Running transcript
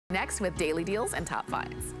Next with daily deals and top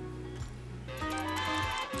finds.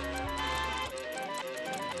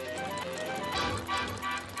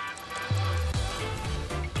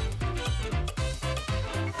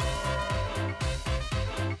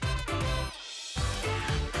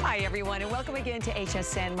 Hi everyone, and welcome again to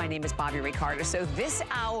HSN. My name is Bobby Ricardo. So this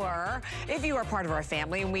hour, if you are part of our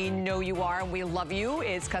family, and we know you are, and we love you,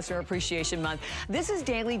 it's Customer Appreciation Month. This is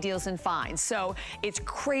Daily Deals and Finds. So it's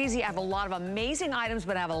crazy. I have a lot of amazing items,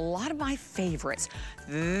 but I have a lot of my favorites.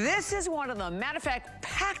 This is one of them. Matter of fact,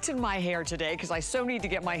 packed in my hair today, because I so need to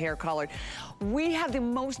get my hair colored. We have the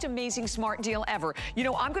most amazing smart deal ever. You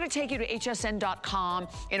know, I'm going to take you to hsn.com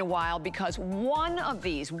in a while, because one of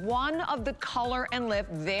these, one of the color and lift,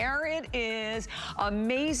 there it is,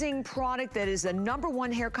 amazing product that is the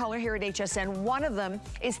 #1 hair color here at HSN. One of them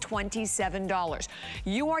is $27.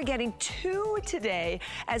 You are getting 2 today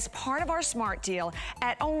as part of our smart deal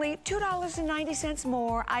at only $2.90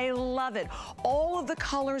 more. I love it. All of the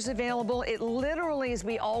colors available. It literally, as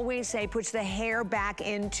we always say, puts the hair back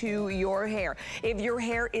into your hair. If your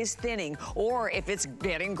hair is thinning, or if it's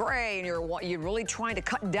getting gray and you're really trying to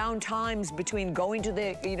cut down times between going to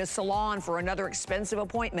the salon for another expensive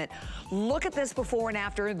appointment, look at this before and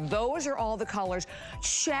after. Those are all the colors.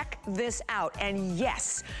 Check this out. And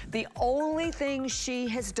yes, the only thing she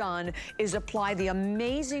has done is apply the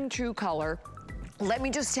amazing True Color. Let me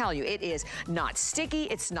just tell you, it is not sticky,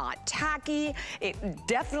 it's not tacky, it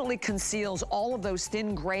definitely conceals all of those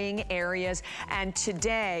thin graying areas. And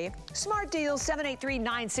today, smart deal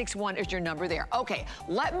 783-961 is your number there. Okay,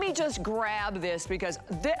 let me just grab this because,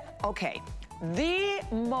 the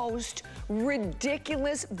most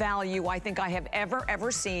ridiculous value I think I have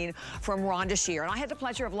ever seen from Rhonda Shear. And I had the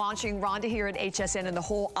pleasure of launching Rhonda here at HSN and the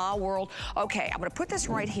whole world. Okay, I'm gonna put this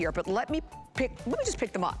right here, but let me just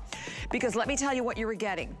pick them up, because let me tell you what you were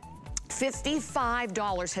getting.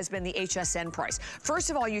 $55 has been the HSN price. First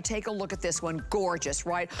of all, you take a look at this one. Gorgeous,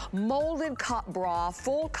 right? Molded cut bra,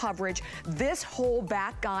 full coverage. This whole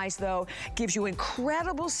back, guys, though, gives you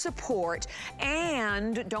incredible support.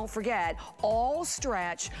 And don't forget, all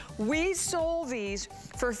stretch. We sold these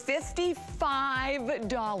for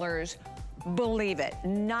 $55. Believe it,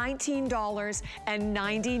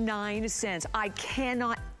 $19.99. I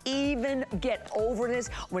cannot even get over this.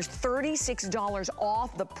 Was $36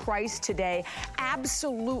 off the price today.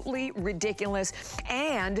 Absolutely ridiculous.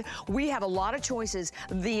 And we have a lot of choices.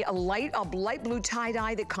 The light blue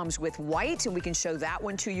tie-dye that comes with white, and we can show that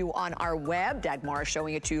one to you on our web. Dagmar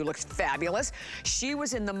showing it to you, looks fabulous. She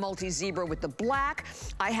was in the multi-zebra with the black.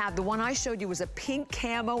 I have the one I showed you was a pink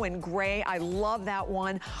camo and gray. I love that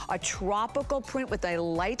one. A tropical print with a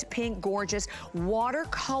light pink, gorgeous.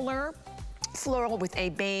 Watercolor floral with a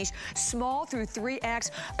beige, small through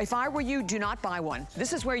 3X. If I were you, do not buy one.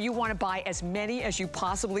 This is where you want to buy as many as you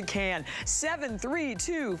possibly can.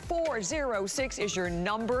 732406 is your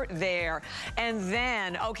number there. And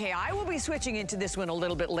then, okay, I will be switching into this one a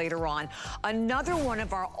little bit later on. Another one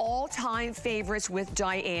of our all-time favorites with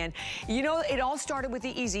Diane. You know, it all started with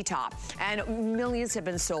the Easy Top, and millions have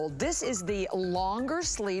been sold. This is the longer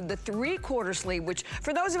sleeve, the 3/4 sleeve, which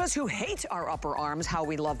for those of us who hate our upper arms, how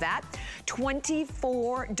we love that.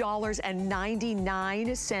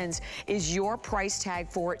 $24.99 is your price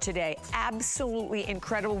tag for it today. Absolutely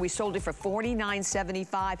incredible. We sold it for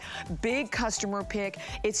 $49.75. Big customer pick.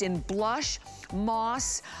 It's in blush,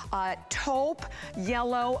 moss, taupe,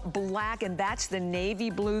 yellow, black, and that's the navy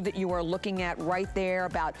blue that you are looking at right there.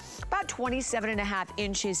 About 27.5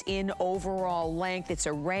 inches in overall length. It's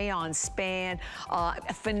a rayon span.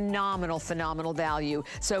 Phenomenal value.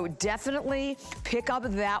 So definitely pick up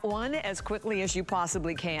that one as quickly as you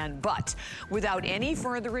possibly can. But without any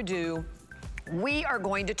further ado, we are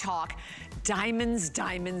going to talk diamonds,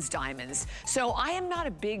 diamonds, diamonds. So I am not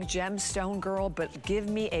a big gemstone girl, but give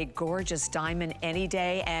me a gorgeous diamond any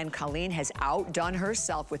day. And Colleen has outdone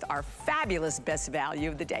herself with our fabulous best value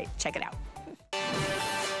of the day. Check it out.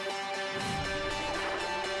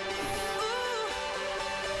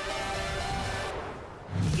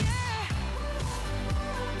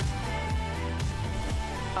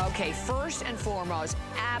 Okay, first and foremost,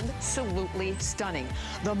 absolutely stunning.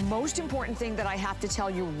 The most important thing that I have to tell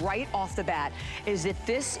you right off the bat is that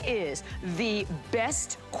this is the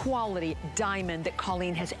best quality diamond that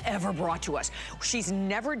Colleen has ever brought to us. She's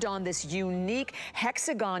never done this unique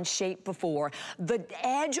hexagon shape before. The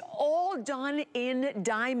edge all done in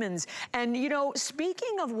diamonds. And you know,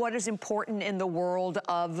 speaking of what is important in the world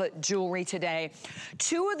of jewelry today,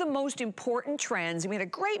 two of the most important trends, we had a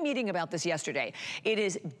great meeting about this yesterday. It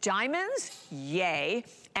is diamonds, yay,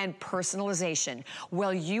 and personalization.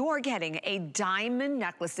 Well, you are getting a diamond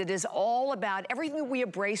necklace that is all about everything that we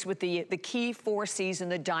embrace with the key 4 C's in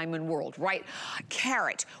the diamond world, right?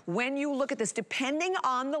 Carat. When you look at this, depending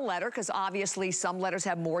on the letter, because obviously some letters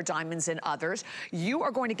have more diamonds than others, you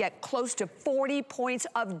are going to get close to 40 points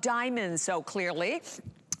of diamonds. So clearly,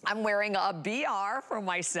 I'm wearing a BR for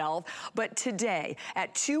myself, but today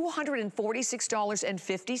at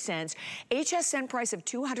 $246.50, HSN price of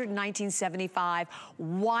 $219.75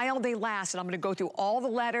 while they last. And I'm gonna go through all the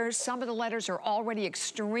letters. Some of the letters are already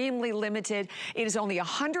extremely limited. It is only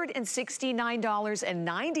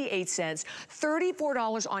 $169.98,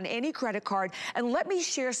 $34 on any credit card. And let me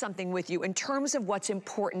share something with you in terms of what's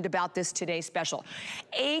important about this today's special.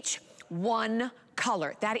 H1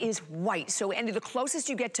 color, that is white. So, and the closest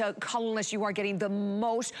you get to colorless, you are getting the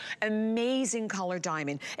most amazing color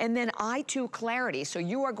diamond. And then I2 clarity. So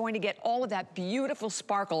you are going to get all of that beautiful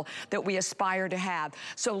sparkle that we aspire to have.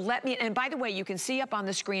 So let me, and by the way, you can see up on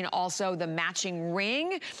the screen also the matching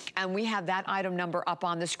ring, and we have that item number up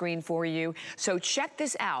on the screen for you. So check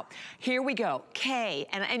this out. Here we go, K.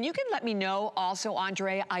 And you can let me know also,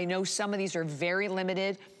 Andre, I know some of these are very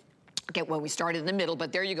limited. Okay, well, we started in the middle,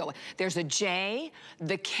 but there you go. There's a J,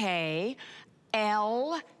 the K,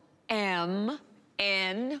 L, M,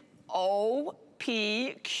 N, O,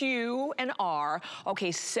 P, Q, and R.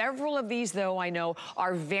 Okay, several of these, though, I know,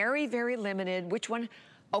 are very, very limited. Which one?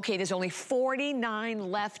 Okay, there's only 49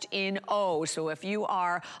 left in O. So if you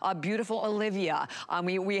are a beautiful Olivia,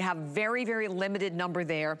 we have very, very limited number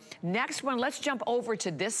there. Next one, let's jump over to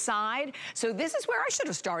this side. So this is where I should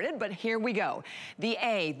have started, but here we go. The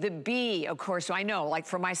A, the B, of course, so I know, like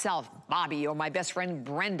for myself, Bobby, or my best friend,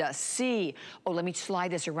 Brenda. C, oh, let me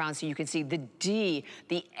slide this around so you can see. The D,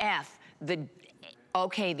 the F,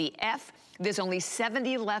 okay, the F, there's only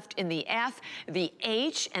 70 left in the F, the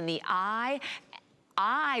H, and the I,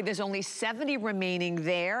 there's only 70 remaining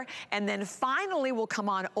there. And then finally, we'll come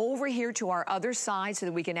on over here to our other side so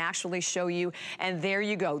that we can actually show you. And there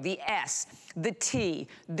you go, the S, the T,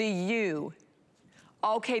 the U.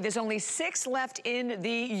 Okay, there's only 6 left in the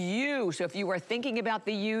U. So if you are thinking about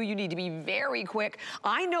the U, you need to be very quick.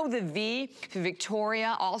 I know the V,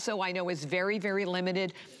 Victoria, also I know is very, very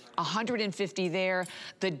limited. 150 there.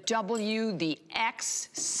 The W, the X,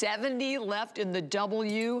 70 left in the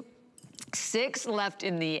W. 6 left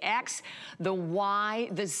in the X, the Y,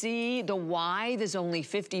 the Z, the Y, there's only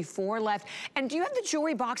 54 left. And do you have the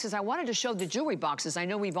jewelry boxes? I wanted to show the jewelry boxes. I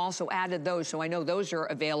know we've also added those, so I know those are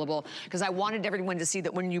available because I wanted everyone to see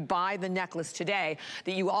that when you buy the necklace today,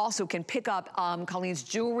 that you also can pick up Colleen's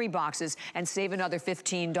jewelry boxes and save another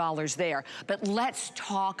 $15 there. But let's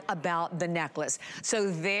talk about the necklace. So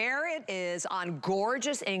there it is on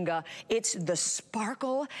gorgeous Inga. It's the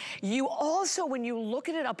sparkle. You also, when you look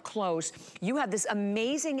at it up close, you have this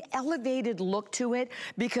amazing elevated look to it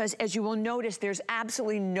because as you will notice, there's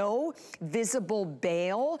absolutely no visible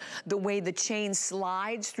bail, the way the chain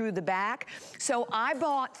slides through the back. So I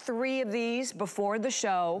bought 3 of these before the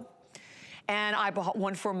show. And I bought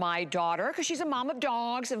one for my daughter, because she's a mom of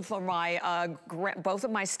dogs, and for my both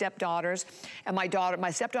of my stepdaughters, and my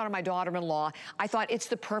stepdaughter, my daughter-in-law. I thought it's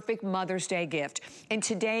the perfect Mother's Day gift. And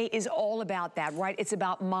today is all about that, right? It's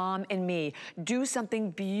about mom and me. Do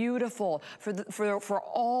something beautiful for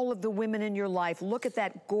all of the women in your life. Look at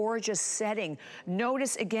that gorgeous setting.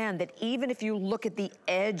 Notice again that even if you look at the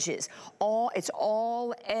edges, it's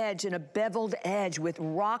all edge and a beveled edge with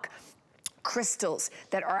rock crystals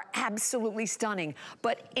that are absolutely stunning.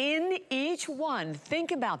 But in each one, think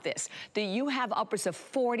about this, that you have upwards of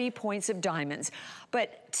 40 points of diamonds.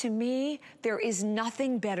 But to me, there is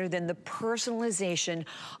nothing better than the personalization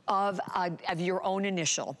of your own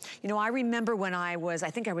initial. You know, I remember when I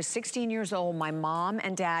think I was 16 years old, my mom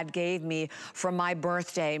and dad gave me for my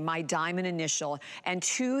birthday my diamond initial. And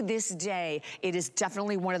to this day, it is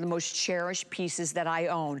definitely one of the most cherished pieces that I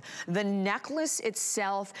own. The necklace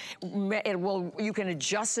itself, you can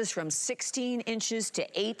adjust this from 16 inches to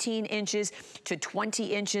 18 inches to 20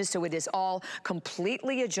 inches, so it is all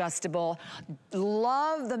completely adjustable.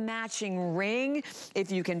 Love the matching ring.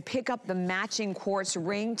 If you can pick up the matching quartz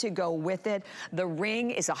ring to go with it, the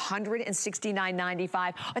ring is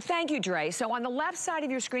 $169.95. Thank you, Dre. So on the left side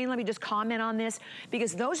of your screen, let me just comment on this,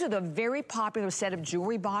 because those are the very popular set of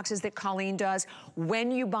jewelry boxes that Colleen does. When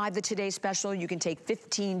you buy the Today Special, you can take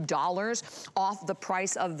 $15 off the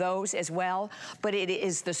price of those as well. But it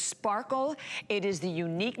is the sparkle, it is the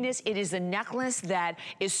uniqueness, it is the necklace that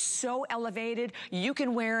is so elevated. You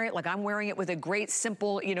can wear it like I'm wearing it with a great simple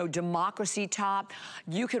wonderful, you know, democracy top.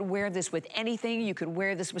 You could wear this with anything. You could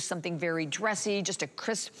wear this with something very dressy, just a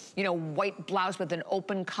crisp, you know, white blouse with an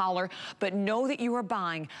open collar. But know that you are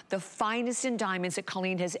buying the finest in diamonds that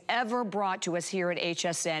Colleen has ever brought to us here at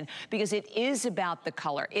HSN, because it is about the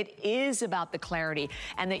color. It is about the clarity,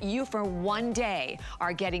 and that you for one day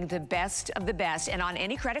are getting the best of the best. And on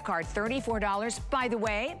any credit card, $34. By the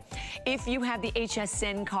way, if you have the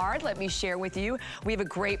HSN card, let me share with you, we have a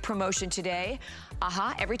great promotion today.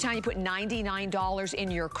 Every time you put $99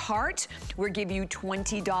 in your cart, we'll give you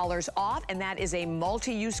 $20 off, and that is a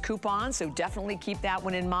multi-use coupon, so definitely keep that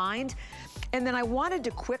one in mind. And then I wanted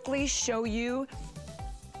to quickly show you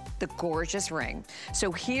the gorgeous ring.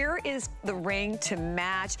 So here is the ring to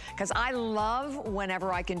match, because I love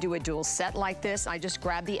whenever I can do a dual set like this. I just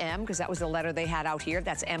grabbed the M, because that was the letter they had out here.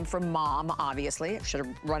 That's M for mom, obviously. I should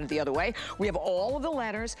have run it the other way. We have all of the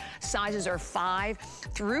letters. Sizes are 5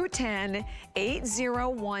 through 10,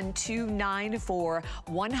 801294,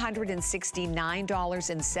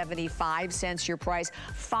 $169.75 your price.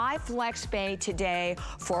 5 flex pay today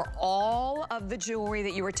for all of the jewelry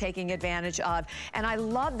that you are taking advantage of. And I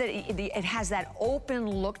love that it has that open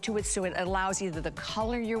look to it, so it allows either the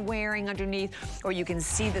color you're wearing underneath, or you can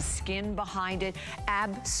see the skin behind it.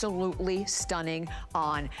 Absolutely stunning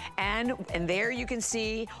on. And there you can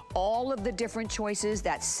see all of the different choices,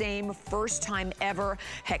 that same first time ever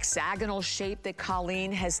hexagonal shape that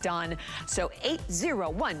Colleen has done. So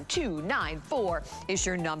 801294 is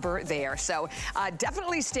your number there. So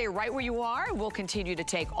definitely stay right where you are. We'll continue to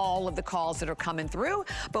take all of the calls that are coming through,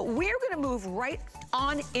 but we're gonna move right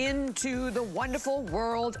on into the wonderful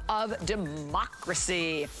world of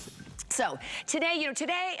democracy. So today, you know,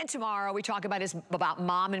 today and tomorrow we talk about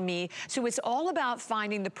mom and me. So it's all about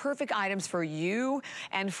finding the perfect items for you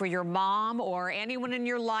and for your mom or anyone in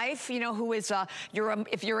your life, you know, who is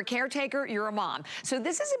if you're a caretaker, you're a mom. So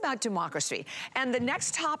this is about democracy. And the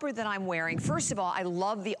next topper that I'm wearing, first of all, I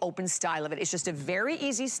love the open style of it. It's just a very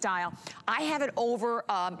easy style. I have it over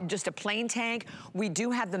just a plain tank. We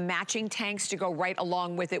do have the matching tanks to go right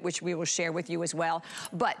along with it, which we will share with you as well.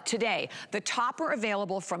 But today, the topper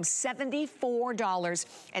available from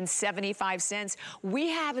 $74.75. We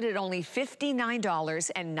have it at only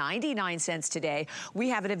 $59.99 today. We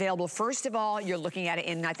have it available, first of all, you're looking at it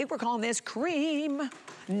in, I think we're calling this cream.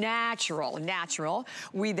 Natural.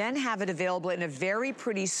 We then have it available in a very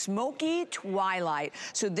pretty smoky twilight.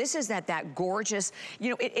 So this is that gorgeous, you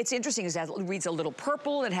know, it's interesting is that it reads a little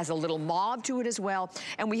purple, it has a little mauve to it as well,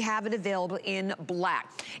 and we have it available in black.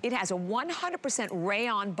 It has a 100%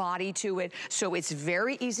 rayon body to it, so it's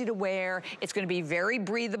very easy to wear. It's gonna be very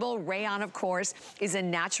breathable. Rayon, of course, is a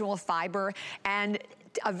natural fiber, and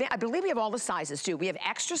I believe we have all the sizes too. We have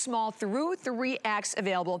extra small through 3X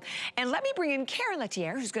available. And let me bring in Karen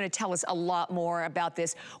Letier, who's gonna tell us a lot more about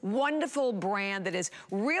this wonderful brand that is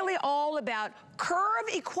really all about curve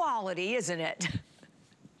equality, isn't it?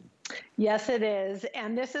 Yes, it is.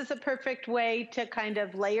 And this is a perfect way to kind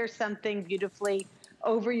of layer something beautifully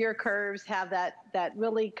over your curves, have that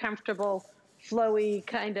really comfortable, flowy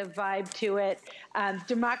kind of vibe to it.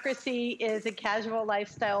 Democracy is a casual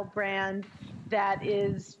lifestyle brand that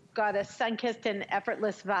is got a sun-kissed and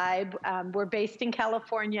effortless vibe. We're based in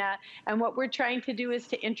California, and what we're trying to do is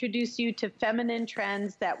to introduce you to feminine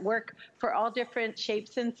trends that work for all different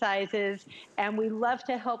shapes and sizes, and we love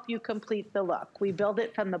to help you complete the look. We build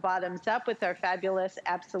it from the bottoms up with our fabulous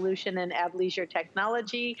Absolution and Athleisure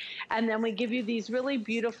technology, and then we give you these really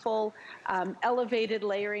beautiful elevated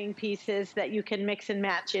layering pieces that you can mix and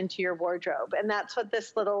match into your wardrobe, and that's what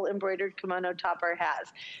this little embroidered kimono topper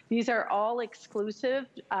has. These are all exclusive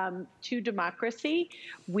to Democracy.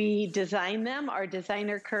 We design them. Our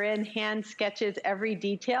designer Corinne hand sketches every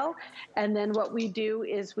detail, and then what we do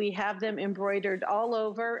is we have them embroidered all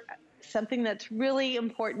over. Something that's really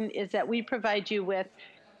important is that we provide you with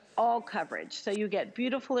all coverage. So you get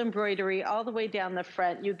beautiful embroidery all the way down the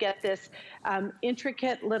front. You get this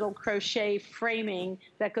intricate little crochet framing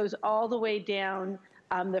that goes all the way down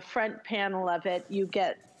the front panel of it. You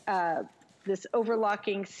get this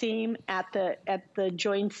overlocking seam at the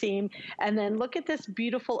join seam, and then look at this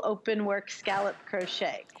beautiful open work scallop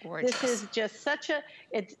crochet. Gorgeous. This is just such a,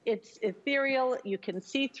 it's ethereal, you can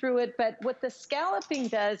see through it, but what the scalloping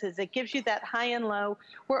does is it gives you that high and low.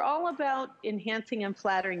 We're all about enhancing and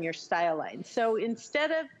flattering your style line. So instead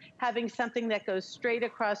of having something that goes straight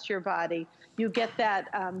across your body, you get that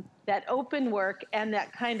that open work and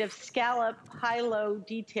that kind of scallop high-low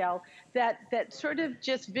detail that sort of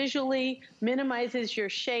just visually minimizes your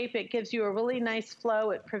shape. It gives you a really nice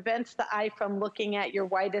flow. It prevents the eye from looking at your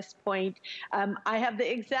widest point. I have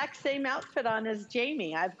the exact same outfit on as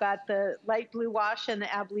Jamie. I've got the light blue wash and the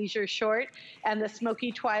athleisure short and the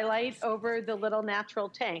smoky twilight over the little natural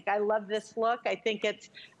tank. I love this look. I think it's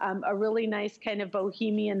a really nice kind of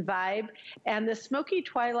bohemian vibe. And the smoky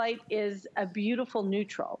twilight is a beautiful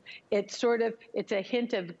neutral. It's a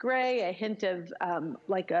hint of gray, a hint of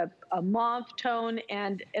like a mauve tone,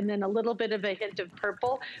 and then a little bit of a hint of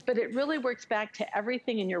purple, but it really works back to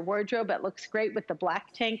everything in your wardrobe. It looks great with the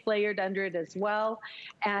black tank layered under it as well.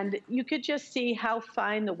 And you could just see how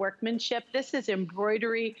fine the workmanship. This is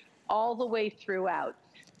embroidery all the way throughout.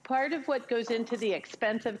 Part of what goes into the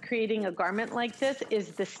expense of creating a garment like this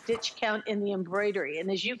is the stitch count in the embroidery. And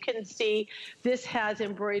as you can see, this has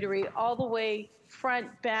embroidery all the way front,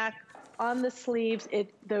 back, on the sleeves,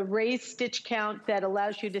 the raised stitch count that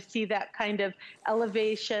allows you to see that kind of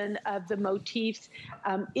elevation of the motifs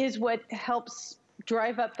is what helps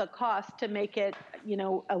drive up the cost to make it,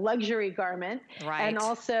 a luxury garment. Right. And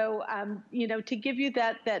also, to give you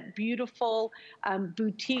that beautiful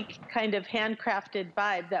boutique kind of handcrafted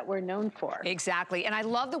vibe that we're known for. Exactly. And I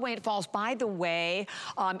love the way it falls. By the way,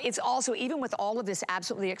 it's also, even with all of this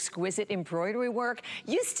absolutely exquisite embroidery work,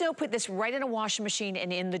 you still put this right in a washing machine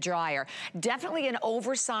and in the dryer. Definitely an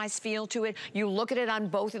oversized feel to it. You look at it on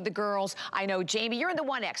both of the girls. I know, Jamie, you're in the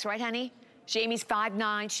 1X, right, honey? Jamie's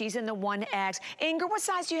 5'9", she's in the 1X. Ingrid, what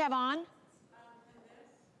size do you have on?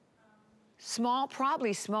 Small,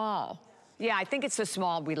 probably small. Yeah, I think it's the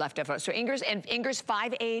small we left of. So Ingrid's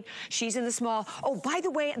 5'8", she's in the small. Oh, by the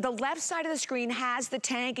way, the left side of the screen has the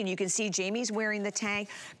tank, and you can see Jamie's wearing the tank.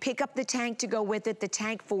 Pick up the tank to go with it. The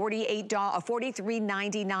tank,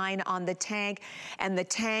 $43.99 on the tank, and the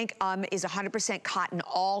tank is 100% cotton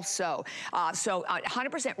also. So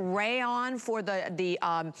 100% rayon for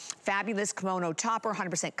the fabulous kimono topper,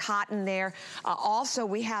 100% cotton there. Also,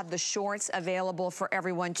 we have the shorts available for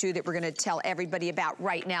everyone too that we're going to tell everybody about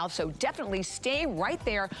right now. So definitely stay right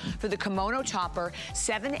there for the kimono topper.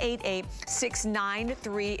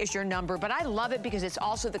 788-693 is your number. But I love it because it's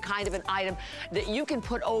also the kind of an item that you can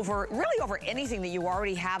put over, really over anything that you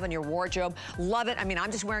already have in your wardrobe. Love it. I mean, I'm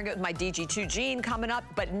just wearing it with my DG2 jean coming up.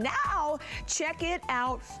 But now, check it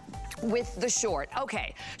out with the short.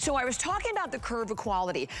 Okay, so I was talking about the curve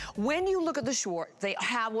equality. When you look at the short, they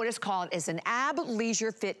have what is called as an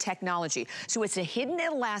athleisure fit technology. So it's a hidden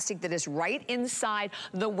elastic that is right inside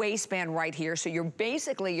the waistband right here. So you're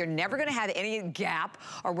never gonna have any gap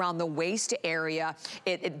around the waist area.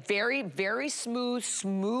 It very, very smooth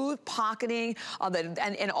pocketing,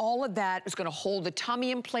 and all of that is gonna hold the tummy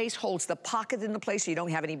in place, holds the pocket in place so you don't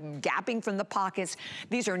have any gapping from the pockets.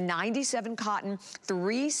 These are 97 cotton,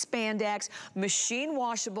 3 spandex, machine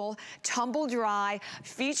washable, tumble dry,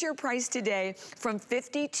 feature price today from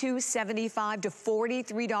 $52.75 to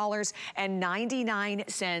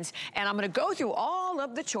 $43.99. And I'm gonna go through all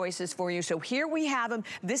of the choices for you. So here we have them.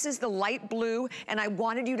 This is the light blue, and I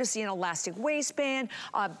wanted you to see an elastic waistband.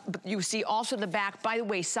 You see also the back. By the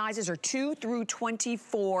way, sizes are 2 through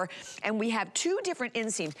 24, and we have 2 different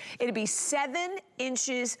inseams. It'd be 7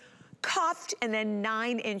 inches cuffed and then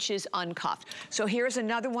 9 inches uncuffed. So here's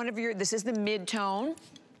another one of this is the mid-tone.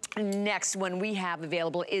 Next one we have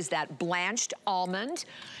available is that blanched almond.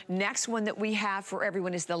 Next one that we have for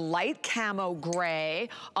everyone is the light camo gray.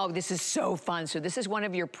 Oh, this is so fun. So this is one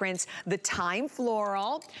of your prints, the thyme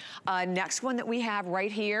floral. Next one that we have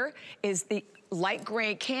right here is the light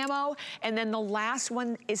gray camo, and then the last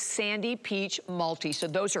one is sandy peach multi. So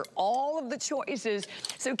those are all of the choices.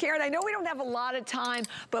 So Karen, I know we don't have a lot of time,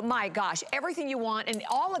 but my gosh, everything you want and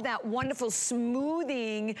all of that wonderful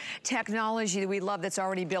smoothing technology that we love that's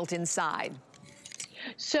already built inside.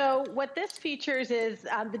 So what this features is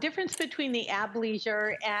the difference between the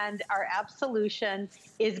athleisure and our Absolution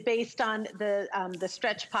is based on the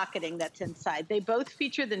stretch pocketing that's inside. They both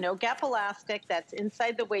feature the no gap elastic that's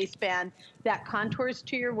inside the waistband that contours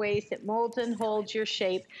to your waist. It molds and holds your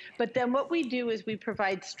shape. But then what we do is we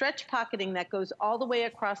provide stretch pocketing that goes all the way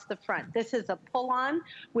across the front. This is a pull-on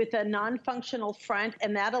with a non-functional front,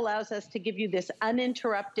 and that allows us to give you this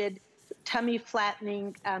uninterrupted tummy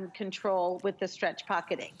flattening control with the stretch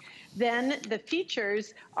pocketing. Then the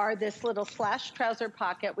features are this little slash trouser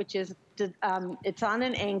pocket, which is it's on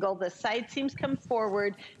an angle. The side seams come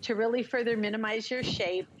forward to really further minimize your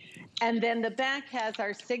shape. And then the back has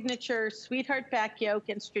our signature Sweetheart back yoke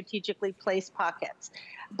and strategically placed pockets.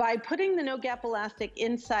 By putting the no gap elastic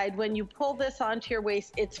inside, when you pull this onto your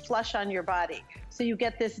waist, it's flush on your body. So you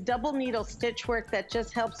get this double needle stitch work that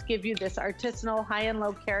just helps give you this artisanal high and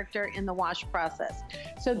low character in the wash process.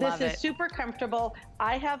 So this is super comfortable.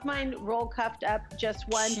 I have mine roll cuffed up just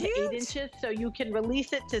 1 to 8 inches, so you can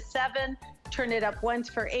release it to 7, turn it up once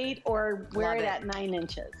for 8, or wear it at 9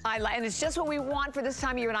 inches. And it's just what we want for this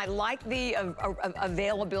time of year, and I like the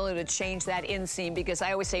availability to change that inseam, because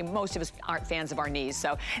I always say most of us aren't fans of our knees.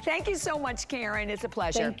 So thank you so much, Karen. It's a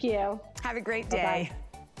pleasure. Thank you. Have a great day. Bye-bye.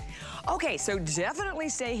 Okay, so definitely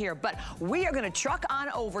stay here, but we are gonna truck on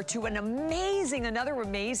over to another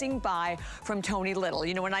amazing buy from Tony Little.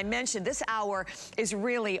 You know, when I mentioned this hour is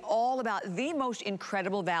really all about the most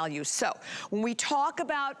incredible value. So when we talk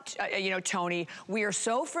about, you know, Tony, we are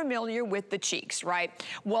so familiar with the cheeks, right?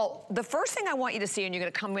 Well, the first thing I want you to see, and you're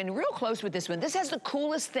gonna come in real close with this one, this has the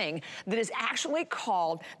coolest thing that is actually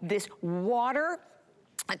called this water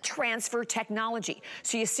transfer technology.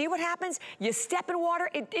 So you see what happens? You step in water,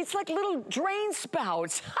 it's like little drain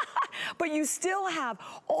spouts, but you still have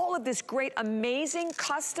all of this great, amazing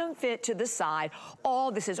custom fit to the side.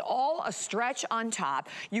 This is all a stretch on top.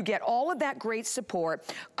 You get all of that great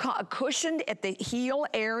support, cushioned at the heel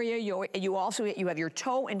area. You have your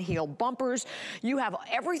toe and heel bumpers. You have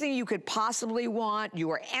everything you could possibly want.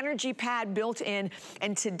 Your energy pad built in.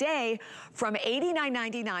 And today, from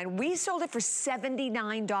 $89.99, we sold it for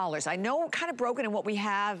 $79. I know kind of broken in what we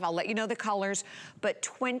have. I'll let you know the colors, but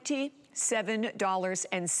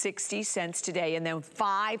 $27.60 today, and then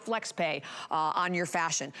 5 flex pay on your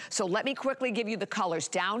fashion. So let me quickly give you the colors.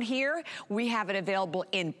 Down here, we have it available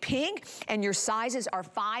in pink, and your sizes are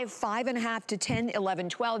 5, 5.5 to 10, 11,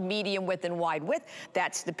 12, medium width and wide width.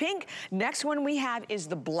 That's the pink. Next one we have is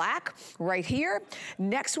the black right here.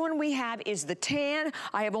 Next one we have is the tan.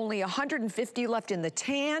 I have only 150 left in the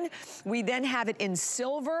tan. We then have it in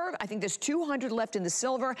silver. I think there's 200 left in the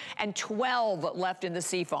silver and 12 left in the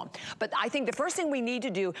seafoam. But I think the first thing we need to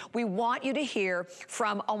do, we want you to hear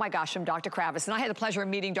from, oh my gosh, from Dr. Kravitz. And I had the pleasure of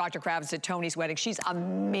meeting Dr. Kravitz at Tony's wedding. She's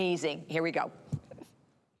amazing. Here we go.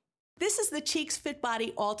 This is the Cheeks Fit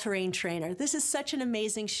Body All-Terrain Trainer. This is such an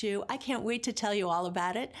amazing shoe. I can't wait to tell you all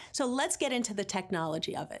about it. So let's get into the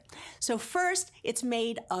technology of it. So first, it's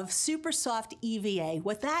made of super soft EVA.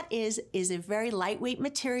 What that is a very lightweight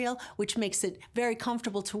material, which makes it very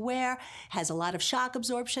comfortable to wear, has a lot of shock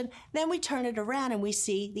absorption. Then we turn it around and we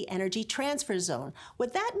see the energy transfer zone.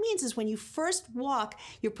 What that means is when you first walk,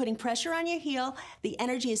 you're putting pressure on your heel. The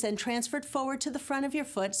energy is then transferred forward to the front of your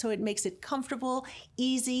foot, so it makes it comfortable,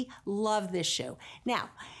 easy. Love this shoe.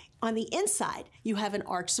 Now, on the inside, you have an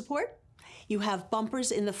arch support. You have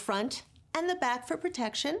bumpers in the front and the back for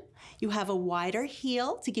protection. You have a wider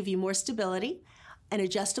heel to give you more stability, an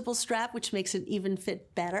adjustable strap, which makes it even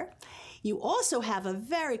fit better. You also have a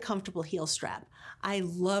very comfortable heel strap. I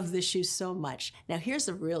love this shoe so much. Now, here's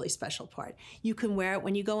the really special part. You can wear it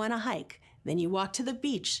when you go on a hike. Then you walk to the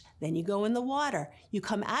beach, then you go in the water. You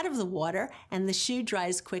come out of the water and the shoe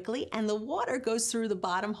dries quickly and the water goes through the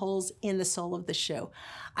bottom holes in the sole of the shoe.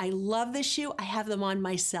 I love this shoe. I have them on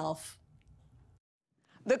myself.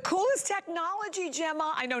 The coolest technology,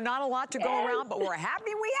 Gemma. I know not a lot to go around, but we're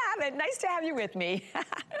happy we have it. Nice to have you with me.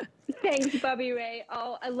 Thanks, Bobby Ray.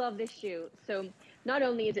 Oh, I love this shoe. So not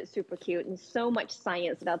only is it super cute and so much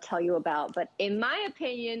science that I'll tell you about, but in my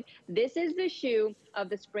opinion, this is the shoe of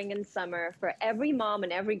the spring and summer for every mom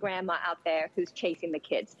and every grandma out there who's chasing the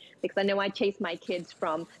kids. Because I know I chase my kids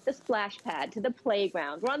from the splash pad to the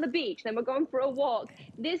playground. We're on the beach, then we're going for a walk.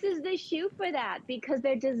 This is the shoe for that because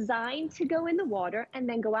they're designed to go in the water and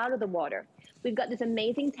then go out of the water. We've got this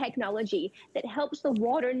amazing technology that helps the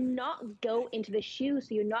water not go into the shoe,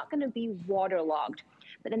 so you're not going to be waterlogged.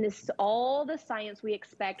 But then this is all the science we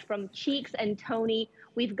expect from Cheeks and Tony.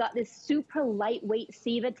 We've got this super lightweight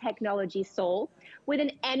SIVA technology sole with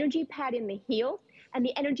an energy pad in the heel and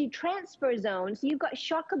the energy transfer zone. So you've got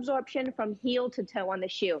shock absorption from heel to toe on the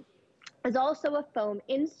shoe. There's also a foam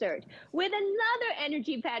insert with another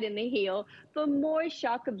energy pad in the heel for more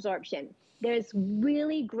shock absorption. There's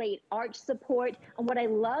really great arch support, and what I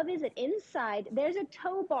love is that inside there's a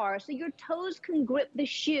toe bar so your toes can grip the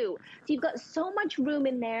shoe. So you've got so much room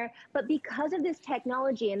in there, but because of this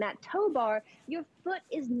technology and that toe bar, your foot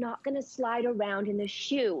is not going to slide around in the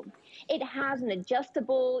shoe. It has an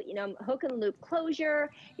adjustable, hook and loop closure.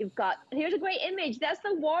 You've got, here's a great image. That's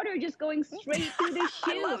the water just going straight through the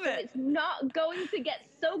shoe. I love it. So it's not going to get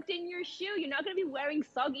soaked in your shoe. You're not going to be wearing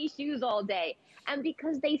soggy shoes all day. And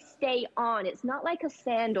because they stay on, it's not like a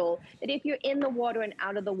sandal that if you're in the water and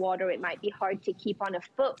out of the water, it might be hard to keep on a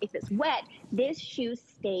foot if it's wet. This shoe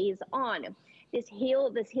stays on. This heel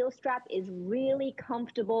strap is really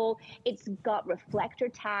comfortable. It's got reflector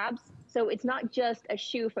tabs. So it's not just a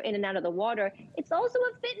shoe for in and out of the water. It's also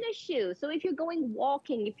a fitness shoe. So if you're going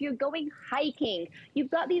walking, if you're going hiking, you've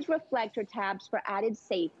got these reflector tabs for added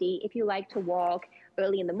safety if you like to walk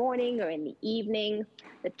early in the morning or in the evening.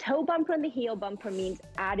 The toe bumper and the heel bumper means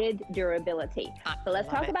added durability. So let's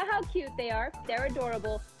talk about how cute they are. They're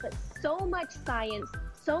adorable, but so much science,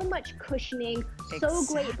 so much cushioning, so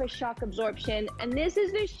great for shock absorption. And this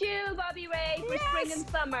is the shoe, Bobby Ray, for spring and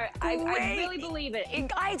summer. I really believe it.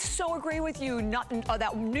 I so agree with you.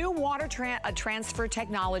 That new water transfer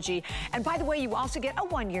technology. And by the way, you also get a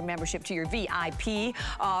 1-year membership to your VIP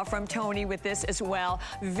from Tony with this as well.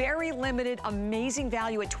 Very limited, amazing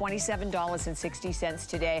value at $27.60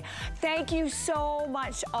 today. Thank you so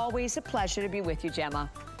much. Always a pleasure to be with you,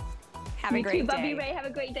 Gemma. Have a great day. Bobby Ray. Have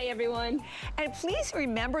a great day, everyone. And please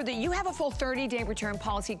remember that you have a full 30-day return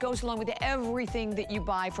policy. It goes along with everything that you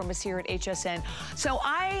buy from us here at HSN. So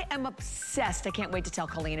I am obsessed. I can't wait to tell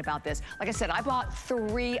Colleen about this. Like I said, I bought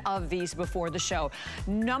 3 of these before the show.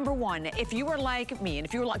 Number 1, if you are like me, and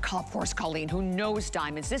if you are like, of course, Colleen, who knows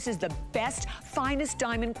diamonds, this is the best, finest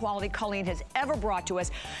diamond quality Colleen has ever brought to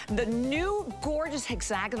us. The new gorgeous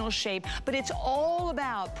hexagonal shape, but it's all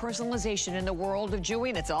about personalization in the world of jewelry,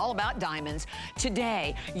 and it's all about diamonds.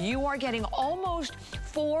 Today, you are getting almost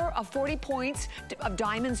 40 points of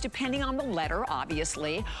diamonds, depending on the letter,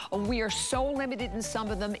 obviously. We are so limited in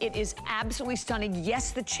some of them. It is absolutely stunning.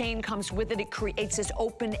 Yes, the chain comes with it. It creates this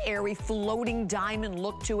open, airy, floating diamond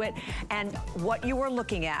look to it. And what you are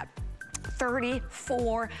looking at,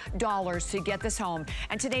 $34 to get this home.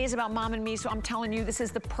 And today is about mom and me, so I'm telling you, this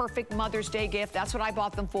is the perfect Mother's Day gift. That's what I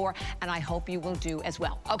bought them for, and I hope you will do as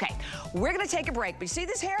well. Okay, we're gonna take a break, but you see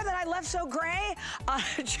this hair that I left so gray?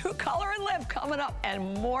 True Color and Live coming up,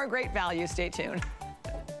 and more great value. Stay tuned.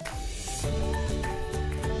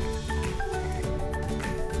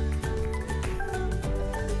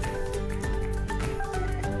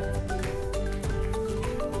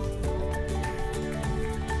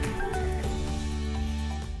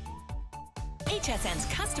 HSN's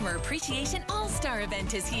Customer Appreciation All-Star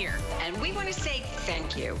event is here. And we want to say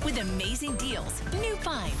thank you. With amazing deals, new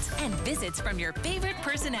finds, and visits from your favorite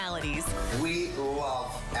personalities. We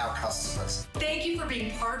love our customers. Thank you for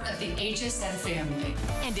being part of the HSN family.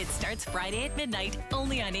 And it starts Friday at midnight,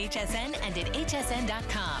 only on HSN and at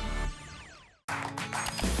hsn.com.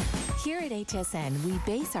 Here at HSN, we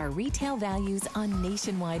base our retail values on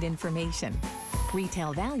nationwide information.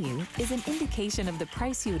 Retail value is an indication of the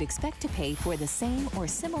price you would expect to pay for the same or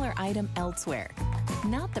similar item elsewhere,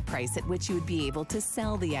 not the price at which you would be able to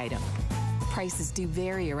sell the item. Prices do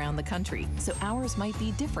vary around the country, so ours might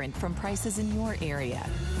be different from prices in your area.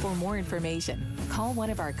 For more information, call one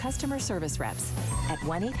of our customer service reps at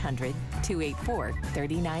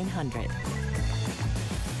 1-800-284-3900.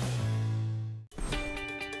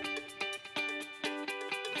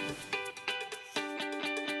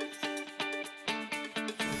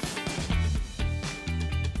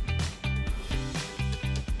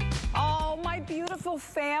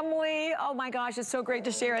 Family, oh my gosh, it's so great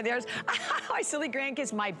to share. There's my silly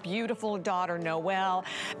grandkids, my beautiful daughter Noelle,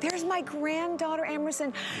 there's my granddaughter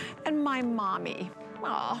Emerson, and my mommy.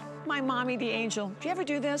 Oh, my mommy, the angel. Do you ever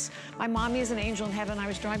do this? My mommy is an angel in heaven. I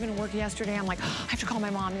was driving to work yesterday. I'm like, oh, I have to call my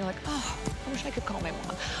mom. You're like, oh, I wish I could call my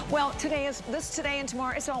mom. Well, today and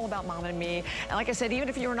tomorrow, it's all about mom and me. And like I said, even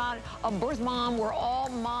if you're not a birth mom, we're all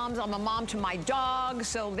moms. I'm a mom to my dog.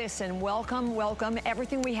 So listen, welcome, welcome.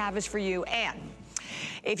 Everything we have is for you. And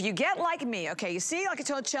if you get like me, okay, you see, like I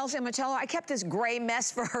told Chelsea, I'm gonna tell her, I kept this gray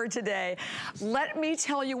mess for her today. Let me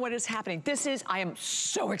tell you what is happening. I am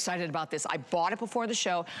so excited about this. I bought it before the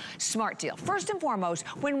show. Smart deal. First and foremost,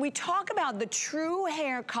 when we talk about the true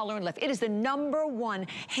hair color and lift, it is the #1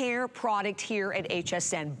 hair product here at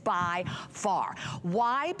HSN by far.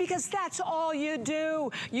 Why? Because that's all you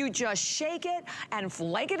do. You just shake it and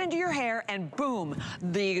flake it into your hair, and boom,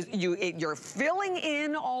 you're filling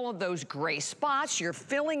in all of those gray spots. You're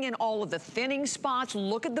filling in all of the thinning spots.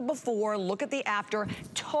 Look at the before, look at the after.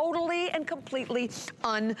 Totally and completely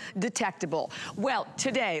undetectable. Well,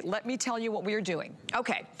 today, let me tell you what we are doing.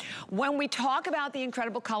 Okay, when we talk about the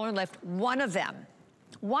incredible color and lift, one of them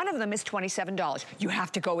One of them is $27. You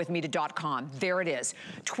have to go with me to .com. There it is,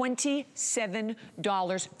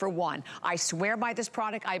 $27 for one. I swear by this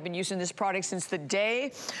product. I've been using this product since the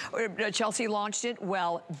day Chelsea launched it.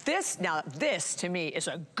 Well, this to me is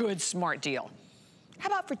a good, smart deal. How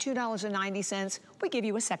about for $2.90, we give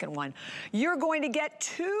you a second one. You're going to get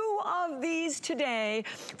 2 of these today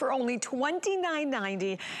for only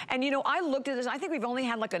 $29.90. And you know, I looked at this, I think we've only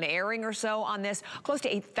had like an airing or so on this. Close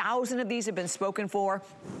to 8,000 of these have been spoken for.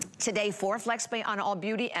 Today, 4 FlexPay on All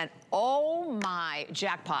Beauty, and oh my,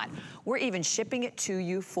 jackpot. We're even shipping it to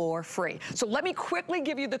you for free. So let me quickly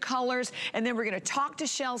give you the colors, and then we're gonna talk to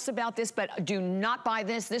Chelsea about this, but do not buy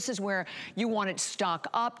this. This is where you want it stock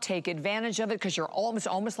up, take advantage of it, because you're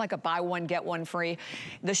almost like a buy one, get one free.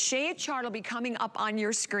 The shade chart will be coming up on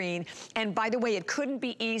your screen. And by the way, it couldn't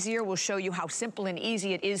be easier. We'll show you how simple and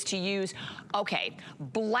easy it is to use. Okay,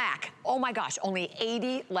 black. Oh my gosh, only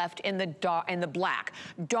 80 left in the black.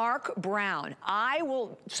 Dark brown.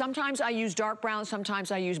 Sometimes I use dark brown,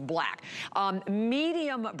 sometimes I use black.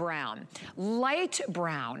 Medium brown, light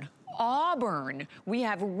brown, auburn, we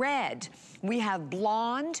have red, we have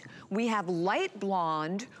blonde, we have light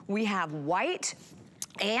blonde, we have white,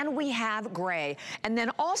 and we have gray. And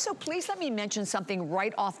then also, please let me mention something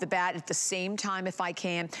right off the bat at the same time if I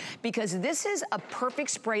can, because this is a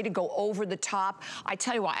perfect spray to go over the top. I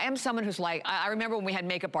tell you what, I am someone who's like, I remember when we had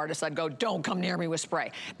makeup artists, I'd go, don't come near me with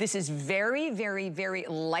spray. This is very, very, very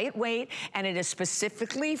lightweight, and it is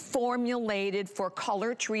specifically formulated for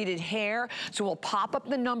color-treated hair. So we'll pop up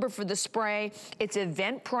the number for the spray. It's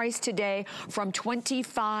event price today from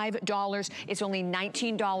 $25. It's only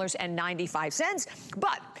 $19.95.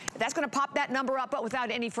 But that's gonna pop that number up, but without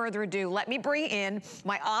any further ado, let me bring in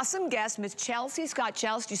my awesome guest, Miss Chelsea Scott.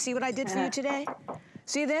 Chelsea, do you see what I did for you today?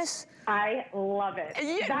 See this? I love it.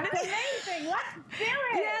 Yeah. That's amazing. Let's do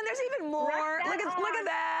it. Yeah, and there's even more. Look at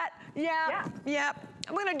that. Yeah.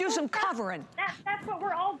 I'm gonna do some covering. That's what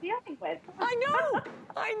we're all dealing with. I know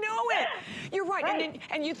it. You're right.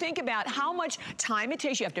 And you think about how much time it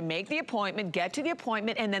takes. You have to make the appointment, get to the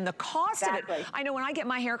appointment, and then the cost of it. I know when I get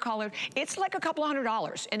my hair colored, it's like a couple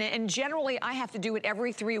 $100. And generally, I have to do it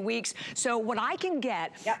every 3 weeks. So what I can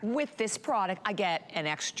get with this product, I get an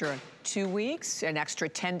extra 2 weeks, an extra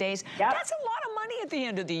 10 days. That's a lot of money at the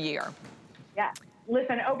end of the year. Yeah.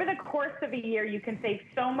 Listen, over the course of a year, you can save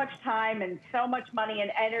so much time and so much money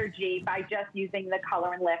and energy by just using the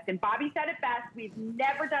Color and Lift. And Bobby said it best. We've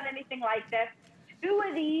never done anything like this. 2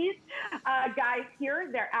 of these guys here,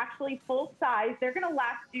 they're actually full size. They're going to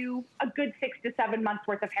last you a good 6 to 7 months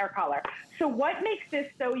worth of hair color. So what makes this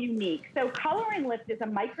so unique? So Color and Lift is a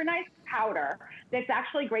micronized powder that's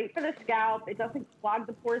actually great for the scalp. It doesn't clog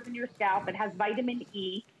the pores in your scalp. It has vitamin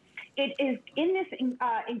E. It is in this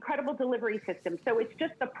incredible delivery system. So it's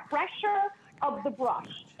just the pressure of the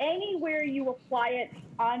brush anywhere you apply it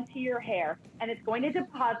onto your hair, and it's going to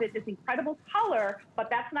deposit this incredible color. But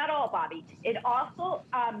that's not all, Bobby. It also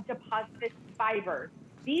deposits fibers.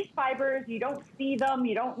 These fibers, you don't see them,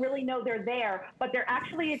 you don't really know they're there, but they're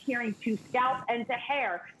actually adhering to scalp and to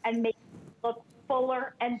hair and make it look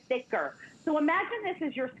fuller and thicker. So imagine this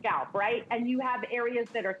is your scalp, right? And you have areas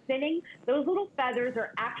that are thinning. Those little feathers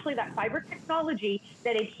are actually that fiber technology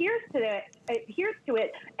that adheres to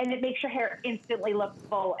it, and it makes your hair instantly look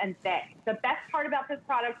full and thick. The best part about this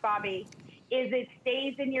product, Bobby, is it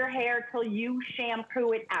stays in your hair till you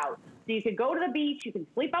shampoo it out. So you can go to the beach, you can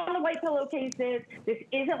sleep on the white pillowcases. This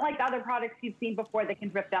isn't like other products you've seen before that can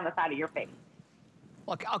drip down the side of your face.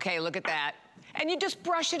 Look, okay, look at that. And you just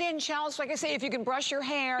brush it in, Chelsea. Like I say, if you can brush your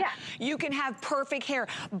hair, you can have perfect hair.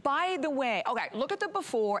 By the way, okay, look at the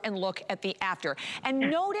before and look at the after. And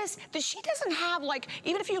notice that she doesn't have, like,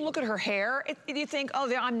 even if you look at her hair, you think, oh,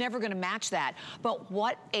 I'm never gonna match that. But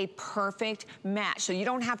what a perfect match. So you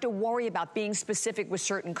don't have to worry about being specific with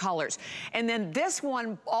certain colors. And then this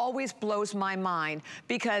one always blows my mind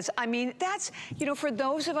because, I mean, that's, you know, for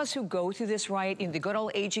those of us who go through this, right, in the good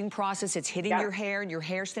old aging process, it's hitting your hair and your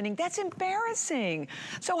hair's thinning, that's embarrassing.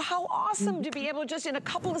 So how awesome to be able to just in a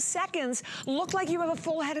couple of seconds look like you have a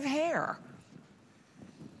full head of hair.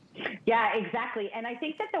 Yeah, exactly. And I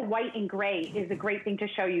think that the white and gray is a great thing to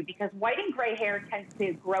show you because white and gray hair tends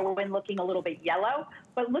to grow when looking a little bit yellow.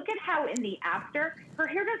 But look at how in the after, her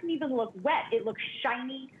hair doesn't even look wet. It looks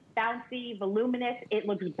shiny, bouncy, voluminous. It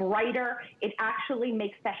looks brighter. It actually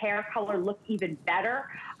makes the hair color look even better.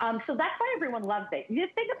 So that's why everyone loves it. You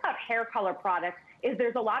just think about hair color products. is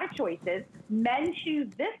there's a lot of choices. Men choose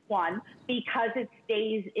this one because it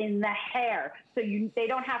stays in the hair. So they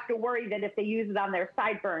don't have to worry that if they use it on their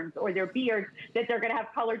sideburns or their beards, that they're going to have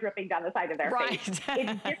color dripping down the side of their face. It's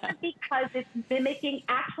different because it's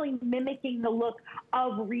actually mimicking the look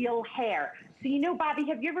of real hair. So, you know, Bobby,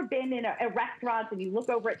 have you ever been in a restaurant and you look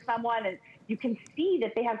over at someone and you can see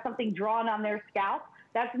that they have something drawn on their scalp?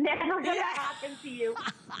 That's never going to happen to you.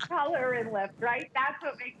 Color and lift, right? That's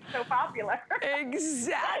what makes it so popular.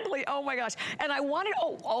 Exactly. Oh my gosh. And I wanted,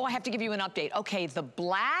 I have to give you an update. Okay, the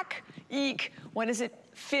black, eek, when is it?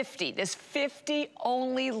 50. There's 50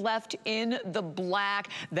 only left in the black.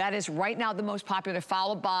 That is right now the most popular,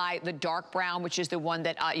 followed by the dark brown, which is the one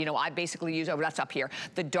that, you know, I basically use. Oh, that's up here.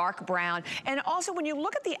 The dark brown. And also, when you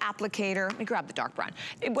look at the applicator, let me grab the dark brown.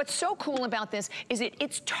 What's so cool about this is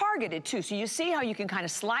it's targeted, too. So you see how you can kind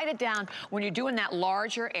of slide it down when you're doing that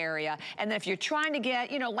larger area. And then if you're trying to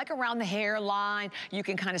get, you know, like around the hairline, you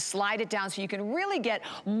can kind of slide it down so you can really get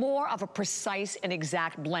more of a precise and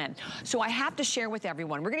exact blend. So I have to share with everyone.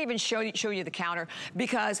 We're going to even show you the counter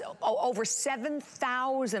because over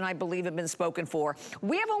 7,000, I believe, have been spoken for.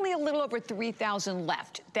 We have only a little over 3,000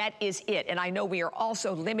 left. That is it. And I know we are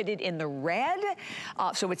also limited in the red.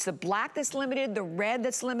 So it's the black that's limited, the red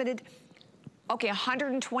that's limited. Okay,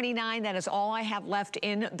 129, that is all I have left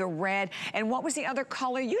in the red. And what was the other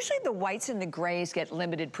color? Usually the whites and the grays get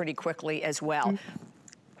limited pretty quickly as well.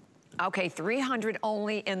 Okay, 300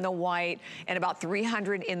 only in the white and about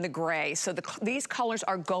 300 in the gray. So these colors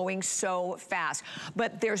are going so fast,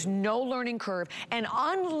 but there's no learning curve. And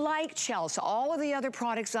unlike Chelsea, all of the other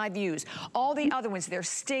products I've used, all the other ones, they're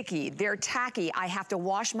sticky, they're tacky. I have to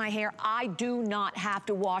wash my hair. I do not have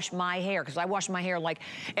to wash my hair because I wash my hair like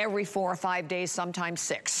every 4 or 5 days, sometimes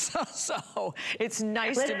 6. So it's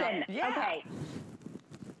nice to know. Okay.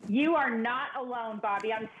 You are not alone,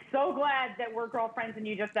 Bobby. I'm so glad that we're girlfriends and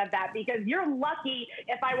you just said that because you're lucky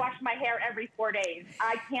if I wash my hair every 4 days.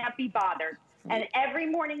 I can't be bothered. And every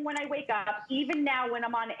morning when I wake up, even now when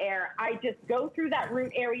I'm on air, I just go through that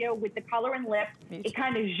root area with the color and lift. It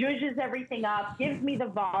kind of zhuzhes everything up, gives me the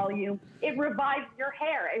volume. It revives your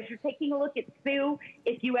hair. As you're taking a look at Sue,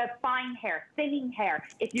 if you have fine hair, thinning hair,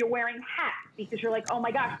 if you're wearing hats because you're like, oh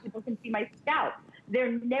my gosh, people can see my scalp.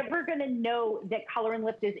 They're never going to know that color and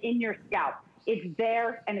lift is in your scalp. It's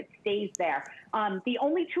there and it stays there. The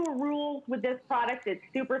only 2 rules with this product is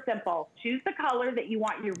super simple. Choose the color that you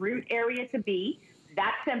want your root area to be.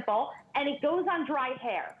 That's simple. And it goes on dry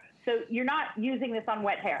hair. So you're not using this on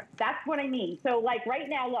wet hair. That's what I mean. So like right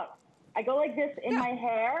now, look, I go like this in my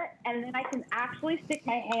hair and then I can actually stick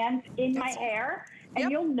my hands in my hair. And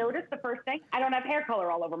you'll notice the first thing, I don't have hair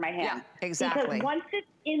color all over my hand. Yeah, exactly. Because once it's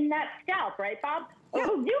in that scalp, right, Bob? Yeah.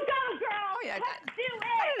 Oh, you go, girl. Oh, yeah. Let's do it.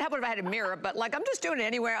 I didn't have one if I had a mirror, but like I'm just doing it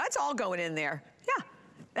anywhere. It's all going in there. Yeah,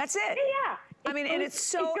 that's it. Yeah. I mean, and it's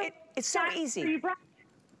so easy.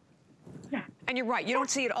 And you're right, you don't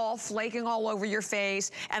see it all flaking all over your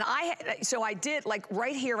face. And so I did, like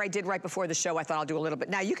right here, I did right before the show, I thought I'll do a little bit.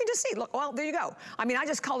 Now you can just see, look, well, there you go. I mean, I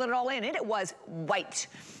just colored it all in and it was white.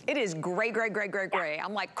 It is gray, gray, gray, gray, gray.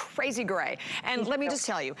 I'm like crazy gray. And let me just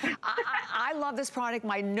tell you, I love this product.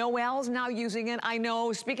 My Noelle's now using it. I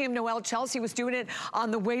know, speaking of Noelle, Chelsea was doing it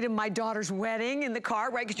on the way to my daughter's wedding in the car,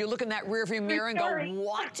 right? Because you look in that rearview mirror and go,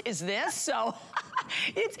 what is this? So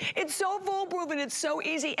it's so foolproof and it's so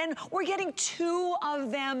easy. And we're getting 2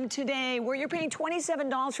 of them today where you're paying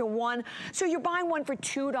 $27 for one. So you're buying one for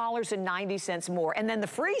 $2.90 more. And then the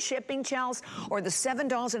free shipping, Chels, or the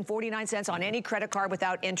 $7.49 on any credit card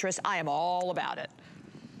without interest. I am all about it.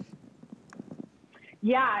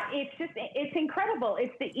 Yeah, it's incredible.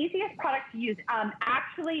 It's the easiest product to use.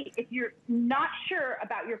 Actually, if you're not sure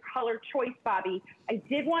about your color choice, Bobby, I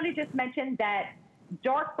did want to just mention that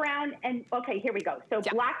dark brown and, okay, here we go. So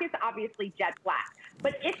black is obviously jet black.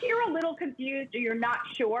 But if you're a little confused or you're not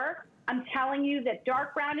sure, I'm telling you that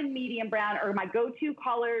dark brown and medium brown are my go-to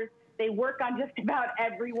colors. They work on just about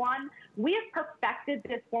everyone. We have perfected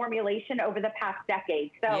this formulation over the past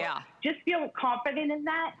decade. So just feel confident in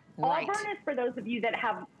that. Auburn is for those of you that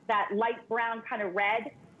have that light brown kind of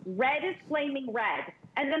red. Red is flaming red.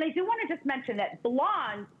 And then I do want to just mention that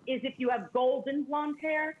blonde is if you have golden blonde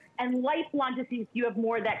hair, and light blonde is if you have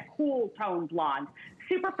more of that cool tone blonde.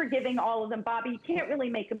 Super forgiving, all of them, Bobby. You can't really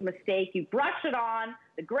make a mistake. You brush it on,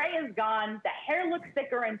 the gray is gone, the hair looks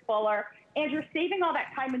thicker and fuller, and you're saving all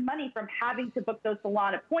that time and money from having to book those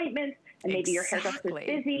salon appointments, and maybe your hairdresser is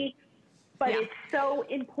busy. But it's so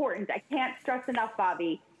important. I can't stress enough,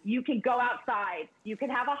 Bobby. You can go outside. You can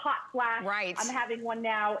have a hot flash. Right. I'm having one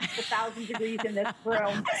now. It's 1,000 degrees in this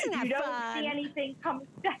room. Isn't that you don't fun? see anything come.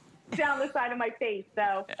 down the side of my face.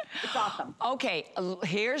 So it's awesome. Okay,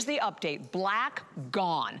 here's the update. Black,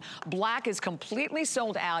 gone. Black is completely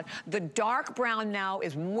sold out. The dark brown now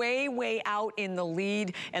is way, way out in the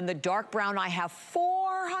lead. And the dark brown, I have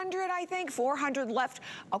 400, I think, 400 left.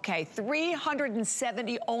 Okay,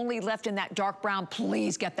 370 only left in that dark brown.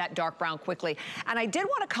 Please get that dark brown quickly. And I did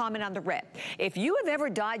want to comment on the red. If you have ever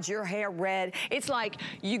dyed your hair red, it's like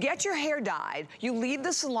you get your hair dyed, you leave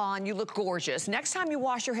the salon, you look gorgeous. Next time you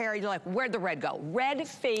wash your hair, you're like, where'd the red go? Red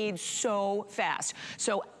fades so fast.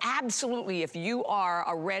 So absolutely, if you are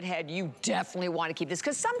a redhead, you definitely want to keep this.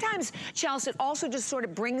 Because sometimes, Chelsea, it also just sort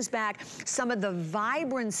of brings back some of the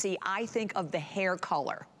vibrancy, I think, of the hair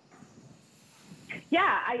color.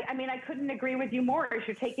 Yeah, I mean, I couldn't agree with you more as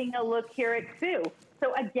you're taking a look here at Sue.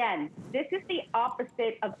 So again, this is the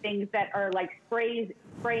opposite of things that are like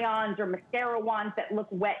spray-ons or mascara wands that look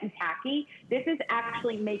wet and tacky. This is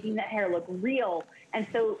actually making the hair look real. And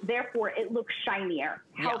so therefore it looks shinier,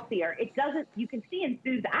 healthier. It doesn't, you can see in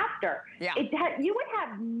Sue's after. Yeah. You would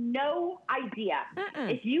have no idea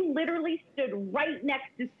if you literally stood right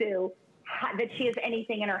next to Sue that she has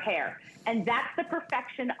anything in her hair. And that's the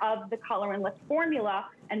perfection of the Color and Lift formula.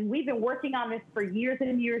 And we've been working on this for years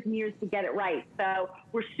and years and years to get it right. So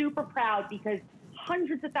we're super proud because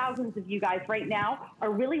hundreds of thousands of you guys right now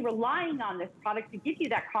are really relying on this product to give you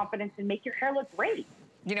that confidence and make your hair look great.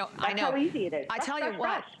 You know, That's I know. how easy it is. I tell you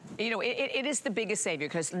what, you know, it is the biggest savior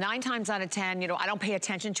because 9 times out of 10, you know, I don't pay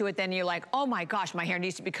attention to it. Then you're like, oh my gosh, my hair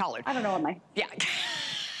needs to be colored. I don't know what my... Yeah.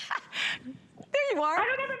 There you are. I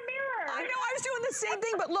don't have a mirror. I know, I was doing the same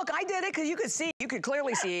thing, but look, I did it because you could see, you could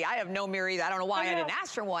clearly see. I have no mirror either. I don't know why I didn't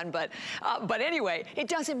ask for one, but anyway, it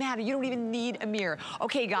doesn't matter. You don't even need a mirror.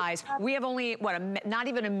 Okay, guys, we have only, not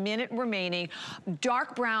even a minute remaining.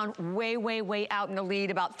 Dark brown, way, way, way out in the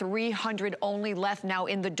lead. About 300 only left now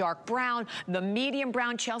in the dark brown. The medium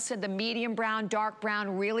brown, Chelsea said the medium brown, dark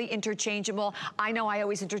brown, really interchangeable. I know I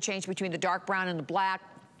always interchange between the dark brown and the black.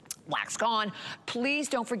 Black's gone. Please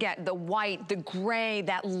don't forget the white, the gray,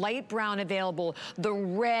 that light brown available, the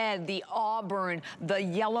red, the auburn, the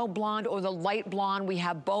yellow blonde or the light blonde. We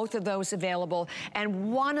have both of those available.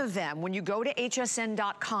 And one of them, when you go to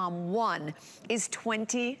hsn.com, one is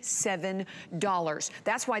 $27.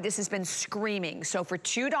 That's why this has been screaming. So for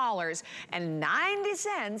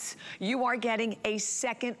 $2.90, you are getting a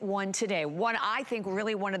second one today. One, I think,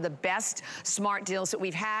 really one of the best smart deals that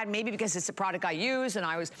we've had, maybe because it's a product I use and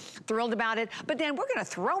I was thrilled about it. But then we're going to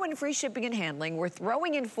throw in free shipping and handling. We're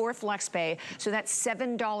throwing in 4 flex pay. So that's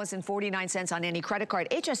 $7.49 on any credit card.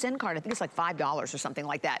 HSN card, I think it's like $5 or something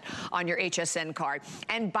like that on your HSN card.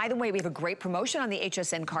 And by the way, we have a great promotion on the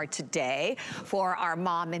HSN card today for our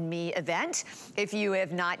Mom and Me event. If you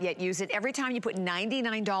have not yet used it, every time you put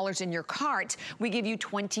 $99 in your cart, we give you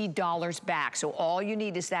 $20 back. So all you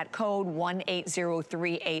need is that code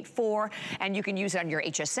 180384, and you can use it on your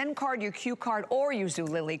HSN card, your Q card, or your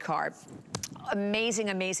Zulily card. Amazing,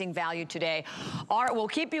 amazing value today. All right, we'll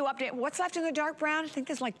keep you updated. What's left in the dark brown? I think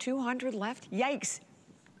there's like 200 left. Yikes.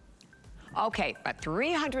 Okay, about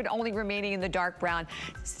 300 only remaining in the dark brown.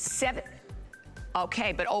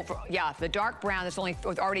 Okay, but the dark brown, there's only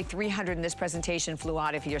already 300 in this presentation flew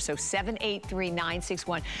out of here. So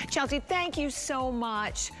 783961. Chelsea, thank you so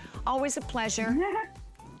much. Always a pleasure.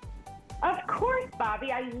 Of course,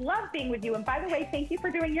 Bobby. I love being with you. And by the way, thank you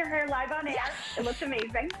for doing your hair live on air. It looks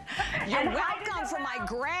amazing. You're welcome for my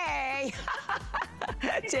gray.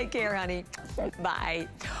 Take care, honey. Bye.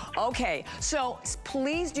 Okay, so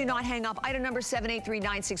please do not hang up. Item number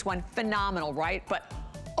 783961. Phenomenal, right? But,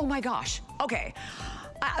 oh my gosh. Okay.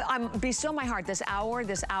 I'm be still my heart, this hour,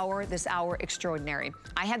 extraordinary.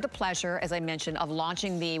 I had the pleasure, as I mentioned, of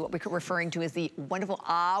launching what we're referring to as the wonderful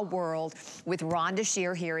World with Rhonda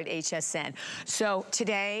Shear here at HSN. So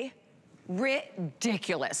today,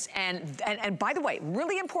 ridiculous. And by the way,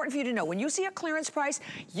 really important for you to know, when you see a clearance price,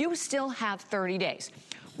 you still have 30 days.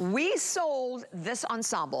 We sold this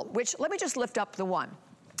ensemble, which, let me just lift up the one.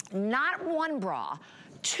 Not one bra,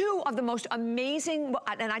 2 of the most amazing,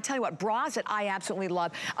 and I tell you what, bras that I absolutely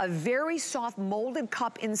love. A very soft molded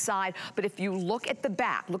cup inside, but if you look at the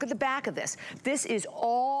back of this. This is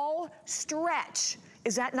all stretch.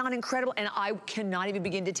 Is that not incredible? And I cannot even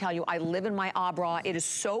begin to tell you, I live in my bra. It is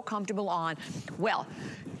so comfortable on. Well,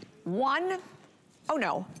 2,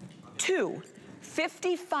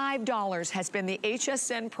 $55 has been the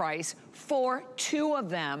HSN price for 2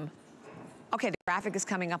 of them. Okay, the graphic is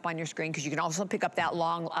coming up on your screen because you can also pick up that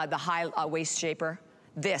long, the high waist shaper.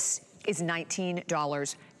 This is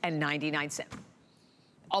 $19.99.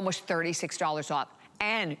 Almost $36 off.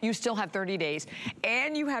 and you still have 30 days,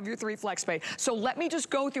 and you have your 3 flex pay. So let me just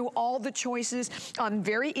go through all the choices.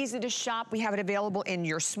 Very easy to shop. We have it available in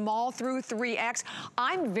your small through 3X.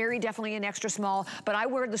 I'm very definitely an extra small, but I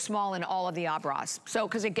wear the small in all of the bras. So,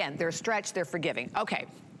 because again, they're stretched, they're forgiving. Okay.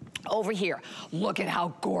 Over here, look at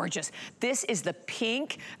how gorgeous. This is the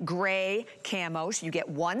pink gray camo. So you get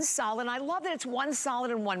one solid. I love that it's one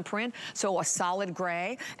solid and one print. So a solid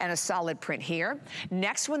gray and a solid print here.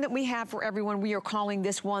 Next one that we have for everyone, we are calling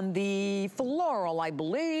this one the floral, I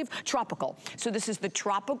believe, tropical. So this is the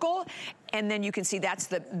tropical. And then you can see that's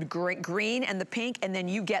the green and the pink, and then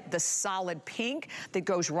you get the solid pink that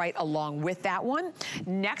goes right along with that one.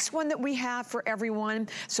 Next one that we have for everyone,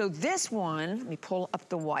 so this one, let me pull up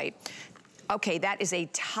the white. Okay, that is a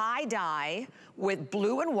tie-dye with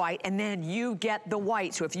blue and white, and then you get the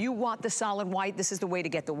white. So if you want the solid white, this is the way to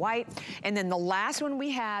get the white. And then the last one we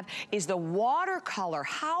have is the watercolor.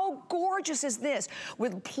 How gorgeous is this?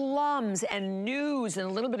 With plums and nudes and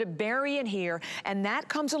a little bit of berry in here, and that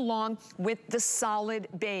comes along with the solid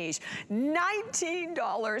beige.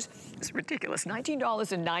 $19, it's ridiculous,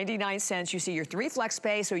 $19.99. You see your 3 flex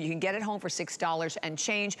pay, so you can get it home for $6 and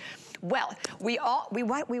change. Well, we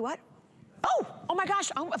what? Oh my gosh,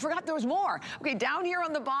 I forgot there was more. Okay, down here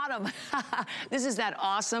on the bottom, this is that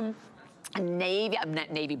awesome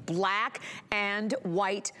navy, black and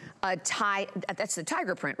white tie. That's the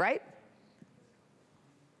tiger print, right?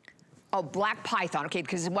 Oh, black python, okay,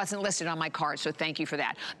 because it wasn't listed on my card, so thank you for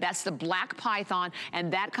that. That's the black python,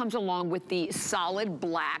 and that comes along with the solid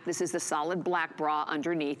black. This is the solid black bra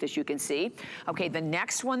underneath, as you can see. Okay, the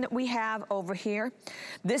next one that we have over here,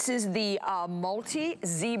 this is the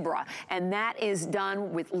multi-zebra, and that is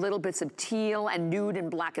done with little bits of teal and nude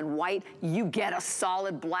and black and white. You get a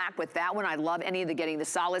solid black with that one. I love any of the getting the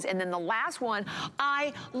solids. And then the last one,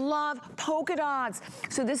 I love polka dots.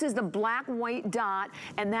 So this is the black white dot,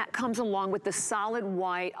 and that comes along with the solid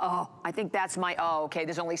white. Oh, I think that's my, okay,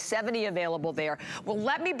 there's only 70 available there. Well,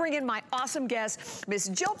 let me bring in my awesome guest, Miss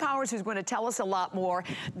Jill Powers, who's going to tell us a lot more.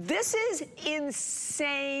 This is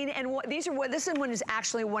insane, and this one is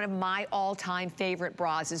actually one of my all-time favorite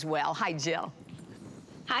bras as well. Hi, Jill.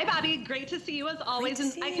 Hi, Bobby. Great to see you as always,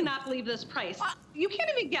 and I cannot believe this price. You can't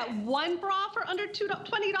even get one bra for under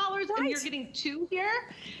 $20, and you're getting 2 here.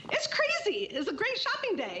 It's crazy. It's a great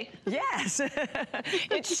shopping day. Yes,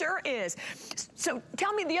 it sure is. So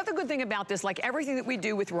tell me, the other good thing about this, like everything that we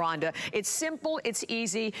do with Rhonda, it's simple, it's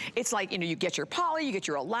easy. It's like, you know, you get your poly, you get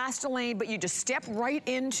your elastane, but you just step right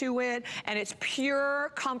into it, and it's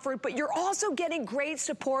pure comfort, but you're also getting great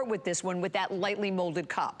support with this one with that lightly molded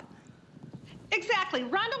cup. Exactly.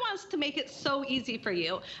 Rhonda wants to make it so easy for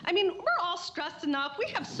you. I mean, we're all stressed enough. We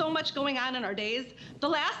have so much going on in our days. The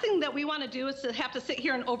last thing that we want to do is to have to sit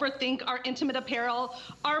here and overthink our intimate apparel,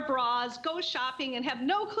 our bras, go shopping, and have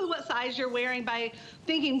no clue what size you're wearing by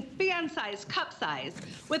thinking band size, cup size.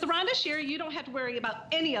 With Rhonda Shear, you don't have to worry about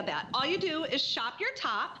any of that. All you do is shop your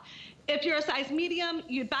top. If you're a size medium,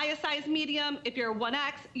 you'd buy a size medium. If you're a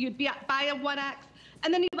 1X, you'd buy a 1X.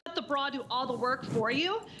 And then you let the bra do all the work for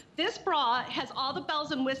you. This bra has all the bells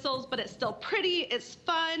and whistles, but it's still pretty, it's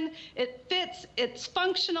fun, it fits, it's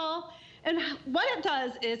functional. And what it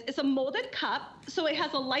does is it's a molded cup, so it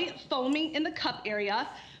has a light foaming in the cup area.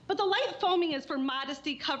 But the light foaming is for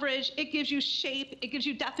modesty, coverage. It gives you shape, it gives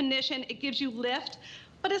you definition, it gives you lift.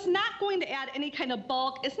 But it's not going to add any kind of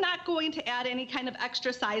bulk. It's not going to add any kind of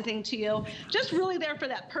extra sizing to you. Just really there for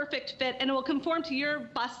that perfect fit, and it will conform to your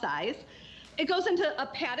bust size. It goes into a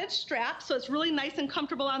padded strap, so it's really nice and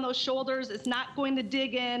comfortable on those shoulders. It's not going to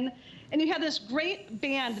dig in. And you have this great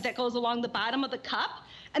band that goes along the bottom of the cup,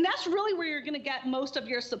 and that's really where you're gonna get most of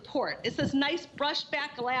your support. It's this nice brushed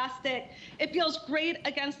back elastic. It feels great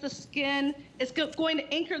against the skin. It's going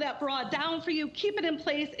to anchor that bra down for you, keep it in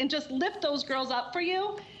place, and just lift those girls up for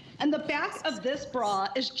you. And the back of this bra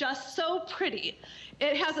is just so pretty.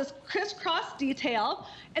 It has this crisscross detail,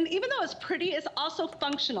 and even though it's pretty, it's also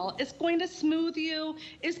functional. It's going to smooth you,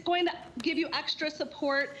 it's going to give you extra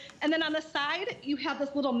support, and then on the side, you have this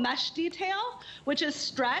little mesh detail, which is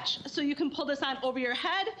stretch, so you can pull this on over your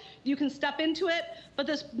head, you can step into it, but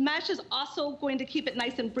this mesh is also going to keep it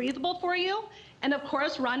nice and breathable for you. And of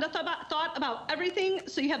course, Rhonda thought about everything,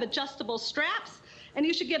 so you have adjustable straps, and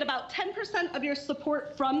you should get about 10% of your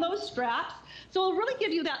support from those straps. So it'll really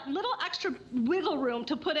give you that little extra wiggle room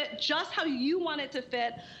to put it just how you want it to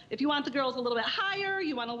fit. If you want the girls a little bit higher,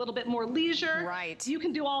 you want a little bit more leisure, right, you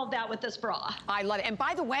can do all of that with this bra. I love it. And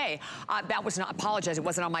by the way, that was not, apologize, it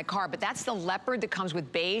wasn't on my card, but that's the leopard that comes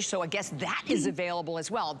with beige, so I guess that is available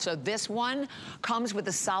as well. So this one comes with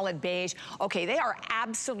a solid beige. Okay, they are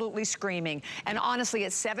absolutely screaming. And honestly,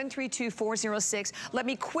 it's 732-406. Let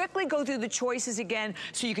me quickly go through the choices again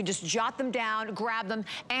so you can just jot them down, grab them.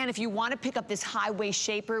 And if you want to pick up this high waist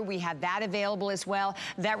shaper, we have that available as well.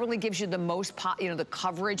 That really gives you the most, the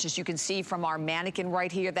coverage, as you can see from our mannequin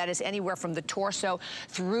right here. That is anywhere from the torso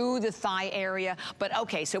through the thigh area. But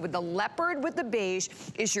okay, so with the leopard with the beige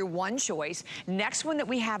is your one choice. Next one that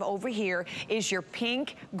we have over here is your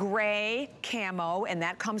pink gray camo, and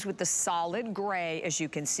that comes with the solid gray, as you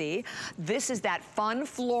can see. This is that fun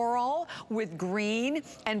floral with green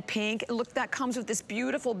and pink. Look, that comes with this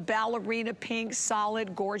beautiful ballerina pink,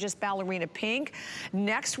 solid, gorgeous ballerina pink.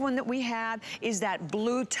 Next one that we have is that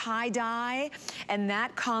blue tie-dye, and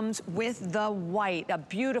that comes with the white, a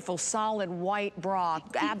beautiful solid white bra,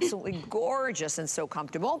 absolutely gorgeous and so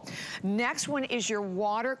comfortable. Next one is your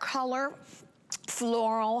watercolor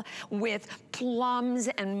floral with plums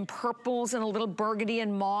and purples and a little burgundy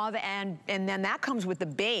and mauve, and then that comes with the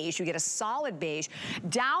beige. You get a solid beige.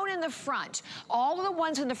 Down in the front, all of the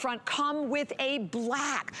ones in the front come with a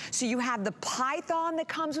black. So you have the python that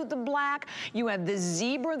comes with the black, you have the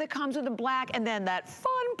zebra that comes with the black, and then that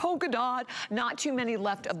fun polka dot. Not too many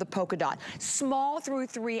left of the polka dot. Small through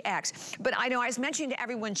 3X. But I know I was mentioning to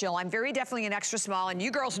everyone, Jill, I'm very definitely an extra small, and you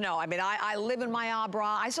girls know, I mean, I live in my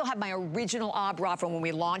bra. I still have my original bra from when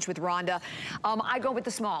we launched with Rhonda. I go with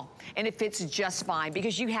the small, and it fits just fine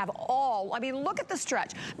because you have all, I mean, look at the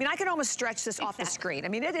stretch. I mean, I can almost stretch this off the screen. I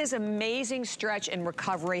mean, it is amazing stretch and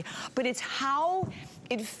recovery, but it's how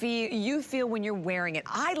you feel when you're wearing it.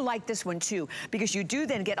 I like this one too, because you do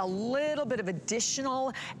then get a little bit of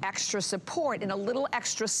additional extra support and a little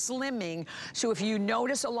extra slimming. So if you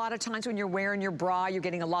notice a lot of times when you're wearing your bra, you're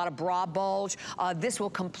getting a lot of bra bulge, this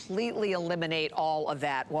will completely eliminate all of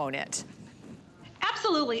that, won't it?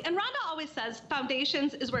 Absolutely. And Rhonda always says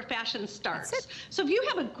foundations is where fashion starts. So if you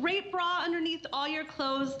have a great bra underneath all your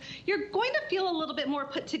clothes, you're going to feel a little bit more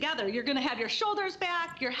put together. You're going to have your shoulders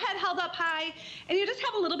back, your head held up high, and you just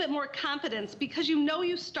have a little bit more confidence because you know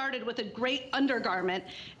you started with a great undergarment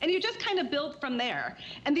and you just kind of build from there.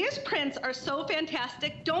 And these prints are so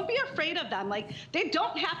fantastic. Don't be afraid of them. Like, they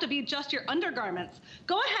don't have to be just your undergarments.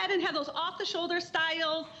 Go ahead and have those off the shoulder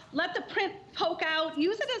styles. Let the print poke out.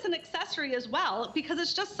 Use it as an accessory as well, because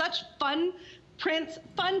it's just such fun prints,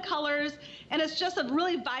 fun colors, and it's just a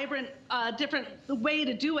really vibrant, different way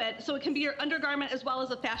to do it. So it can be your undergarment as well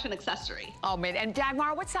as a fashion accessory. Oh man, and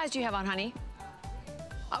Dagmar, what size do you have on, honey?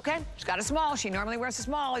 Okay, she's got a small. She normally wears a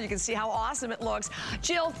small. You can see how awesome it looks.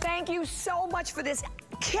 Jill, thank you so much for this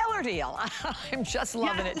killer deal. I'm just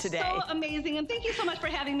loving it today. So amazing, and thank you so much for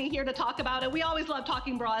having me here to talk about it. We always love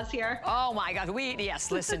talking bras here. Oh my God,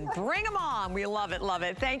 yes, listen, bring them on. We love it, love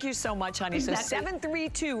it. Thank you so much, honey. Exactly. So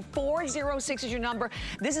 732-406 is your number.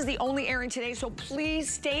 This is the only airing today, so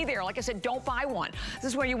please stay there. Like I said, don't buy one. This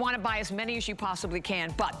is where you want to buy as many as you possibly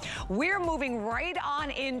can. But we're moving right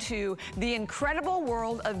on into the incredible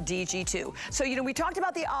world of DG2. So, you know, we talked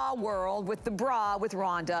about the world with the bra with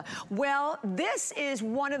Rhonda. Well, this is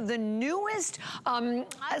one of the newest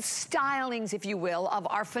stylings, if you will, of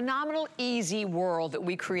our phenomenal easy world that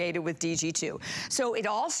we created with DG2. So it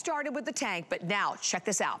all started with the tank, but now check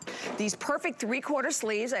this out. These perfect 3/4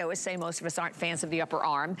 sleeves. I always say most of us aren't fans of the upper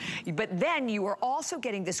arm, but then you are also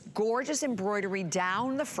getting this gorgeous embroidery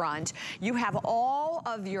down the front. You have all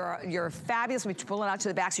of your fabulous, let me pull it out to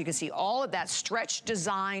the back so you can see all of that stretch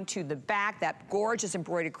design to the back, that gorgeous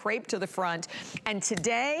embroidered crepe to the front. And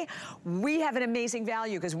today we have an amazing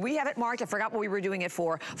value because we have it marked, I forgot what we were doing it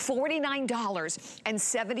for,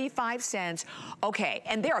 $49.75. Okay,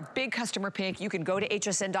 and they're a big customer pick. You can go to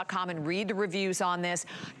hsn.com and read the reviews on this.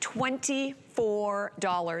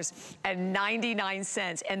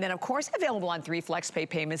 $24.99. And then, of course, available on 3 FlexPay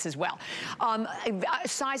payments as well.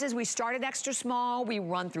 Sizes, we started extra small. We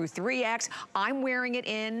run through 3X. I'm wearing it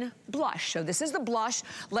in blush. So this is the blush.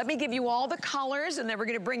 Let me give you all the colors, and then we're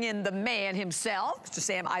going to bring in the man himself. Mr.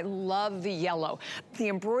 Sam, I love the yellow. The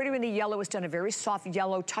embroidery in the yellow is done a very soft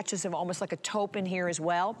yellow, touches of almost like a taupe in here as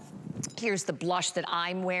well. Here's the blush that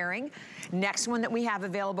I'm wearing. Next one that we have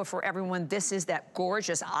available for everyone, this is that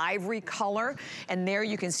gorgeous ivory color. color. And there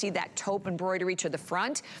you can see that taupe embroidery to the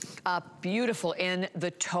front. Beautiful in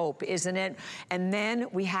the taupe, isn't it? And then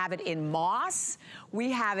we have it in moss.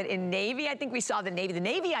 We have it in navy. I think we saw the navy. The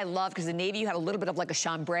navy I love because the navy you have a little bit of like a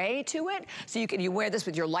chambray to it. So you wear this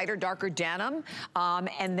with your lighter, darker denim.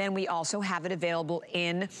 And then we also have it available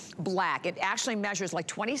in black. It actually measures like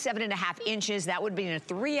 27.5 inches. That would be in a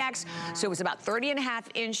 3X. So it's about 30.5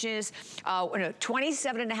 inches.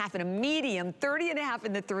 27.5 in a medium, 30.5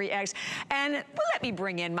 in the 3X. And let me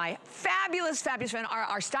bring in my fabulous, fabulous friend,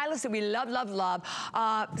 our stylist that we love, love, love,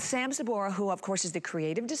 Sam Sabora, who of course is the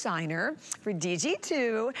creative designer for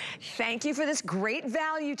DG2. Thank you for this great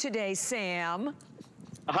value today, Sam.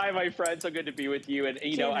 Hi, my friend. So good to be with you. And,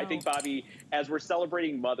 you know, I think, Bobby, as we're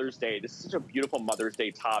celebrating Mother's Day, this is such a beautiful Mother's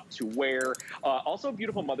Day top to wear. Also a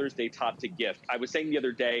beautiful Mother's Day top to gift. I was saying the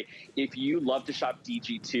other day, if you love to shop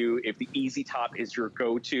DG2, if the Easy Top is your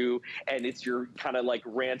go-to and it's your kind of like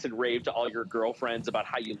rant and rave to all your girlfriends about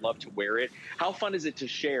how you love to wear it, how fun is it to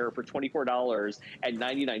share for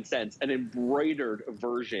 $24.99 an embroidered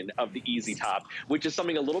version of the Easy Top, which is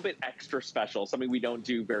something a little bit extra special, something we don't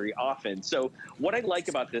do very often. So what I like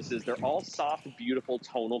about this is they're all soft, beautiful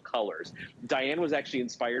tonal colors. Diane was actually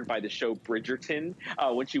inspired by the show Bridgerton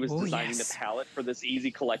when she was designing the palette for this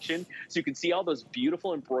Easy collection. So you can see all those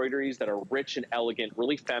beautiful embroideries that are rich and elegant,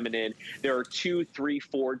 really feminine. There are 2, 3,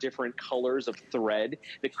 4 different colors of thread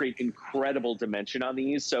that create incredible dimension on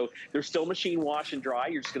these. So they're still machine wash and dry.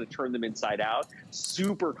 You're just going to turn them inside out.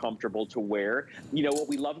 Super comfortable to wear. You know, what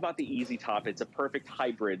we love about the Easy Top, it's a perfect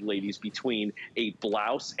hybrid, ladies, between a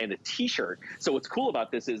blouse and a t-shirt. So what's cool about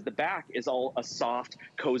this is the back is all a soft,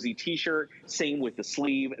 cozy t-shirt, same with the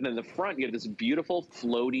sleeve, and then the front you have this beautiful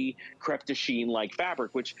floaty crepe de chine like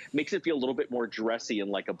fabric, which makes it feel a little bit more dressy and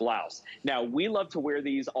like a blouse. Now, we love to wear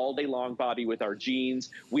these all day long, Bobby, with our jeans.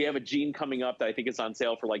 We have a jean coming up that I think is on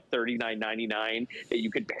sale for like $39.99 that you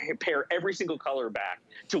could pair every single color back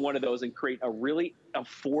to one of those and create a really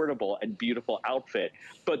affordable and beautiful outfit.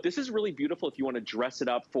 But this is really beautiful if you want to dress it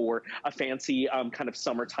up for a fancy kind of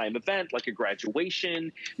summertime event, like a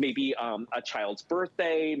graduation, maybe a child's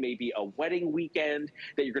birthday, maybe a wedding weekend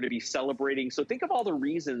that you're going to be celebrating. So think of all the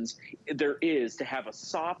reasons there is to have a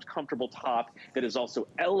soft, comfortable top that is also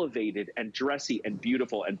elevated and dressy and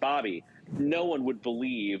beautiful. And Bobby, no one would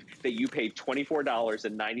believe that you paid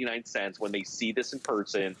 $24.99 when they see this in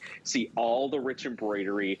person, see all the rich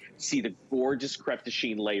embroidery, see the gorgeous crepe de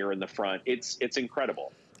chine layer in the front. It's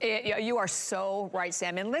incredible. You are so right,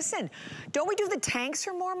 Sam. And listen, don't we do the tanks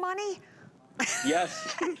for more money?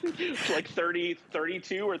 Yes, like 30,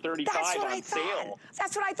 32 or 35 on sale.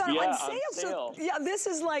 That's what I thought, yeah, on sale. So, yeah, this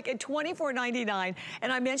is like at $24.99.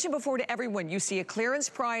 And I mentioned before to everyone, you see a clearance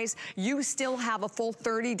price, you still have a full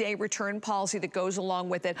 30-day return policy that goes along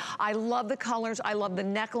with it. I love the colors, I love the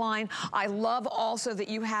neckline. I love also that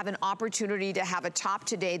you have an opportunity to have a top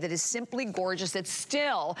today that is simply gorgeous, that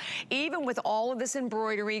still, even with all of this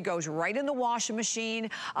embroidery, goes right in the washing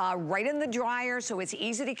machine, right in the dryer, so it's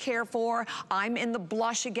easy to care for. I'm in the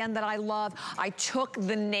blush again that I love. I took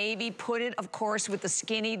the navy, put it, of course, with the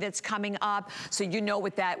skinny that's coming up. So you know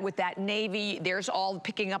with that navy, there's all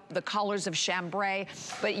picking up the colors of chambray.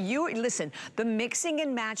 But listen, the mixing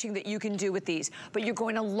and matching that you can do with these, but you're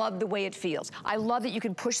going to love the way it feels. I love that you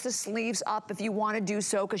can push the sleeves up if you want to do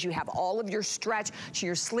so, because you have all of your stretch to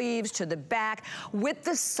your sleeves, to the back. With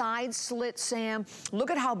the side slit, Sam,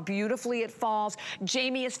 look at how beautifully it falls.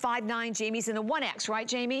 Jamie is 5'9". Jamie's in the 1X, right,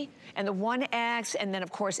 Jamie? And the 1X, and then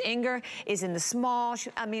of course Inger is in the small.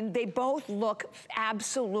 I mean, they both look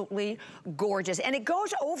absolutely gorgeous, and it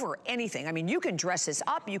goes over anything. I mean, you can dress this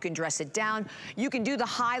up, you can dress it down, you can do the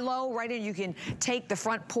high-low, right? And you can take the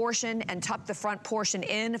front portion and tuck the front portion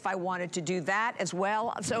in if I wanted to do that as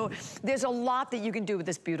well. So there's a lot that you can do with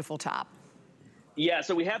this beautiful top. Yeah,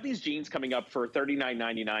 so we have these jeans coming up for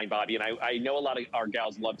 $39.99, Bobby, and I know a lot of our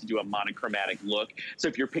gals love to do a monochromatic look. So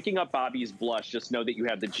if you're picking up Bobby's blush, just know that you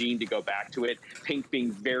have the jean to go back to it, pink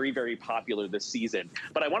being very, very popular this season.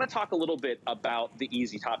 But I want to talk a little bit about the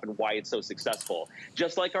Easy Top and why it's so successful.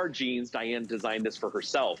 Just like our jeans, Diane designed this for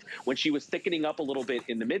herself. When she was thickening up a little bit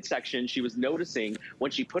in the midsection, she was noticing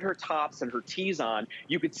when she put her tops and her tees on,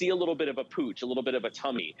 you could see a little bit of a pooch, a little bit of a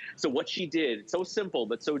tummy. So what she did, so simple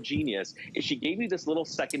but so genius, is she gave me give you this little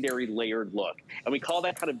secondary layered look. And we call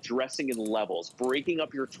that kind of dressing in levels, breaking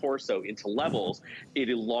up your torso into levels. It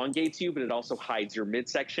elongates you, but it also hides your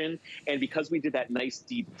midsection. And because we did that nice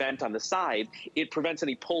deep vent on the side, it prevents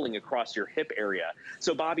any pulling across your hip area.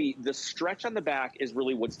 So Bobby, the stretch on the back is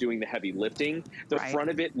really what's doing the heavy lifting. The front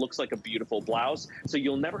of it looks like a beautiful blouse. So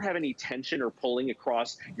you'll never have any tension or pulling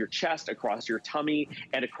across your chest, across your tummy,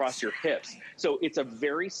 and across your hips. So it's a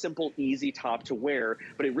very simple, easy top to wear,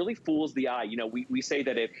 but it really fools the eye. You know, we say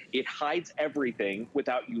that it hides everything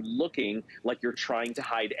without you looking like you're trying to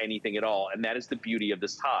hide anything at all. And that is the beauty of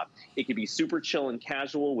this top. It can be super chill and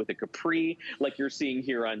casual with a capri like you're seeing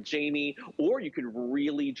here on Jamie, or you could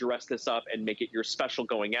really dress this up and make it your special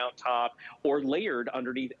going out top, or layered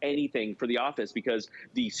underneath anything for the office, because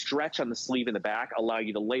the stretch on the sleeve in the back allow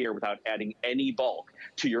you to layer without adding any bulk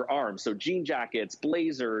to your arms. So jean jackets,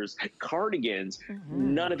 blazers, cardigans,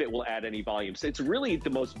 none of it will add any volume. So it's really the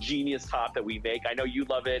most genius top that we make. I know you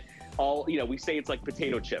love it. All, you know, we say it's like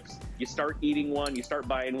potato chips. You start eating one, you start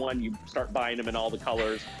buying one, you start buying them in all the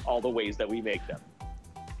colors, all the ways that we make them.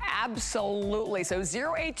 Absolutely. So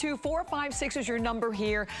 082456 is your number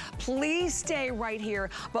here. Please stay right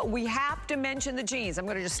here, but we have to mention the jeans. I'm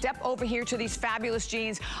going to just step over here to these fabulous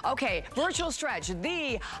jeans. Okay, Virtual Stretch,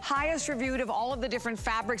 the highest reviewed of all of the different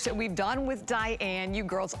fabrics that we've done with Diane. You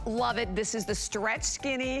girls love it. This is the stretch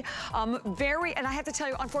skinny. And I have to tell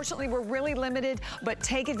you, unfortunately, we're really limited, but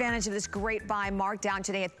take advantage of this great buy, marked down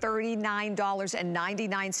today at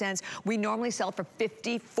 $39.99. We normally sell it for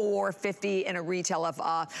 $54.50 in a retail of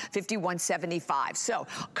 $51.75. So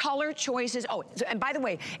color choices. Oh, and by the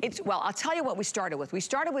way, well, I'll tell you what we started with. We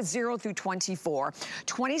started with 0 through 24,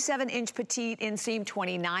 27-inch petite inseam,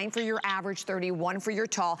 29 for your average, 31 for your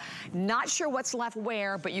tall. Not sure what's left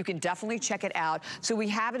where, but you can definitely check it out. So we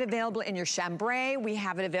have it available in your chambray. We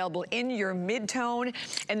have it available in your mid-tone.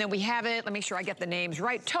 And then we have it, let me make sure I get the names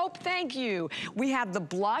right. Taupe, thank you. We have the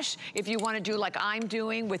blush, if you want to do like I'm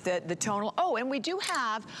doing with the tonal. Oh, and we do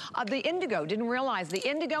have the indigo. Didn't realize the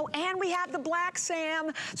indigo. And we have the black,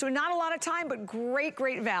 Sam. So not a lot of time, but great,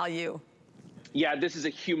 great value. Yeah, this is a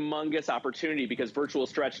humongous opportunity because Virtual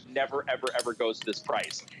Stretch never, ever, ever goes to this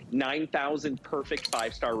price. 9,000 perfect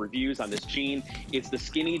 5-star reviews on this jean. It's the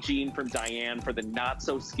skinny jean from Diane for the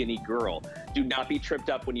not-so-skinny girl. Do not be tripped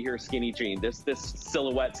up when you hear skinny jean. This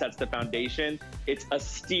silhouette sets the foundation. It's a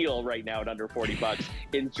steal right now at under 40 bucks.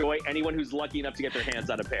 Enjoy anyone who's lucky enough to get their hands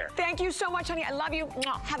on a pair. Thank you so much, honey. I love you.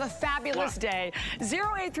 Have a fabulous day.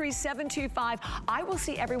 083725. I will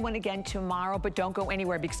see everyone again tomorrow, but don't go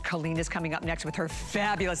anywhere because Colleen is coming up next with her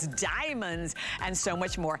fabulous diamonds and so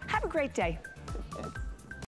much more. Have a great day.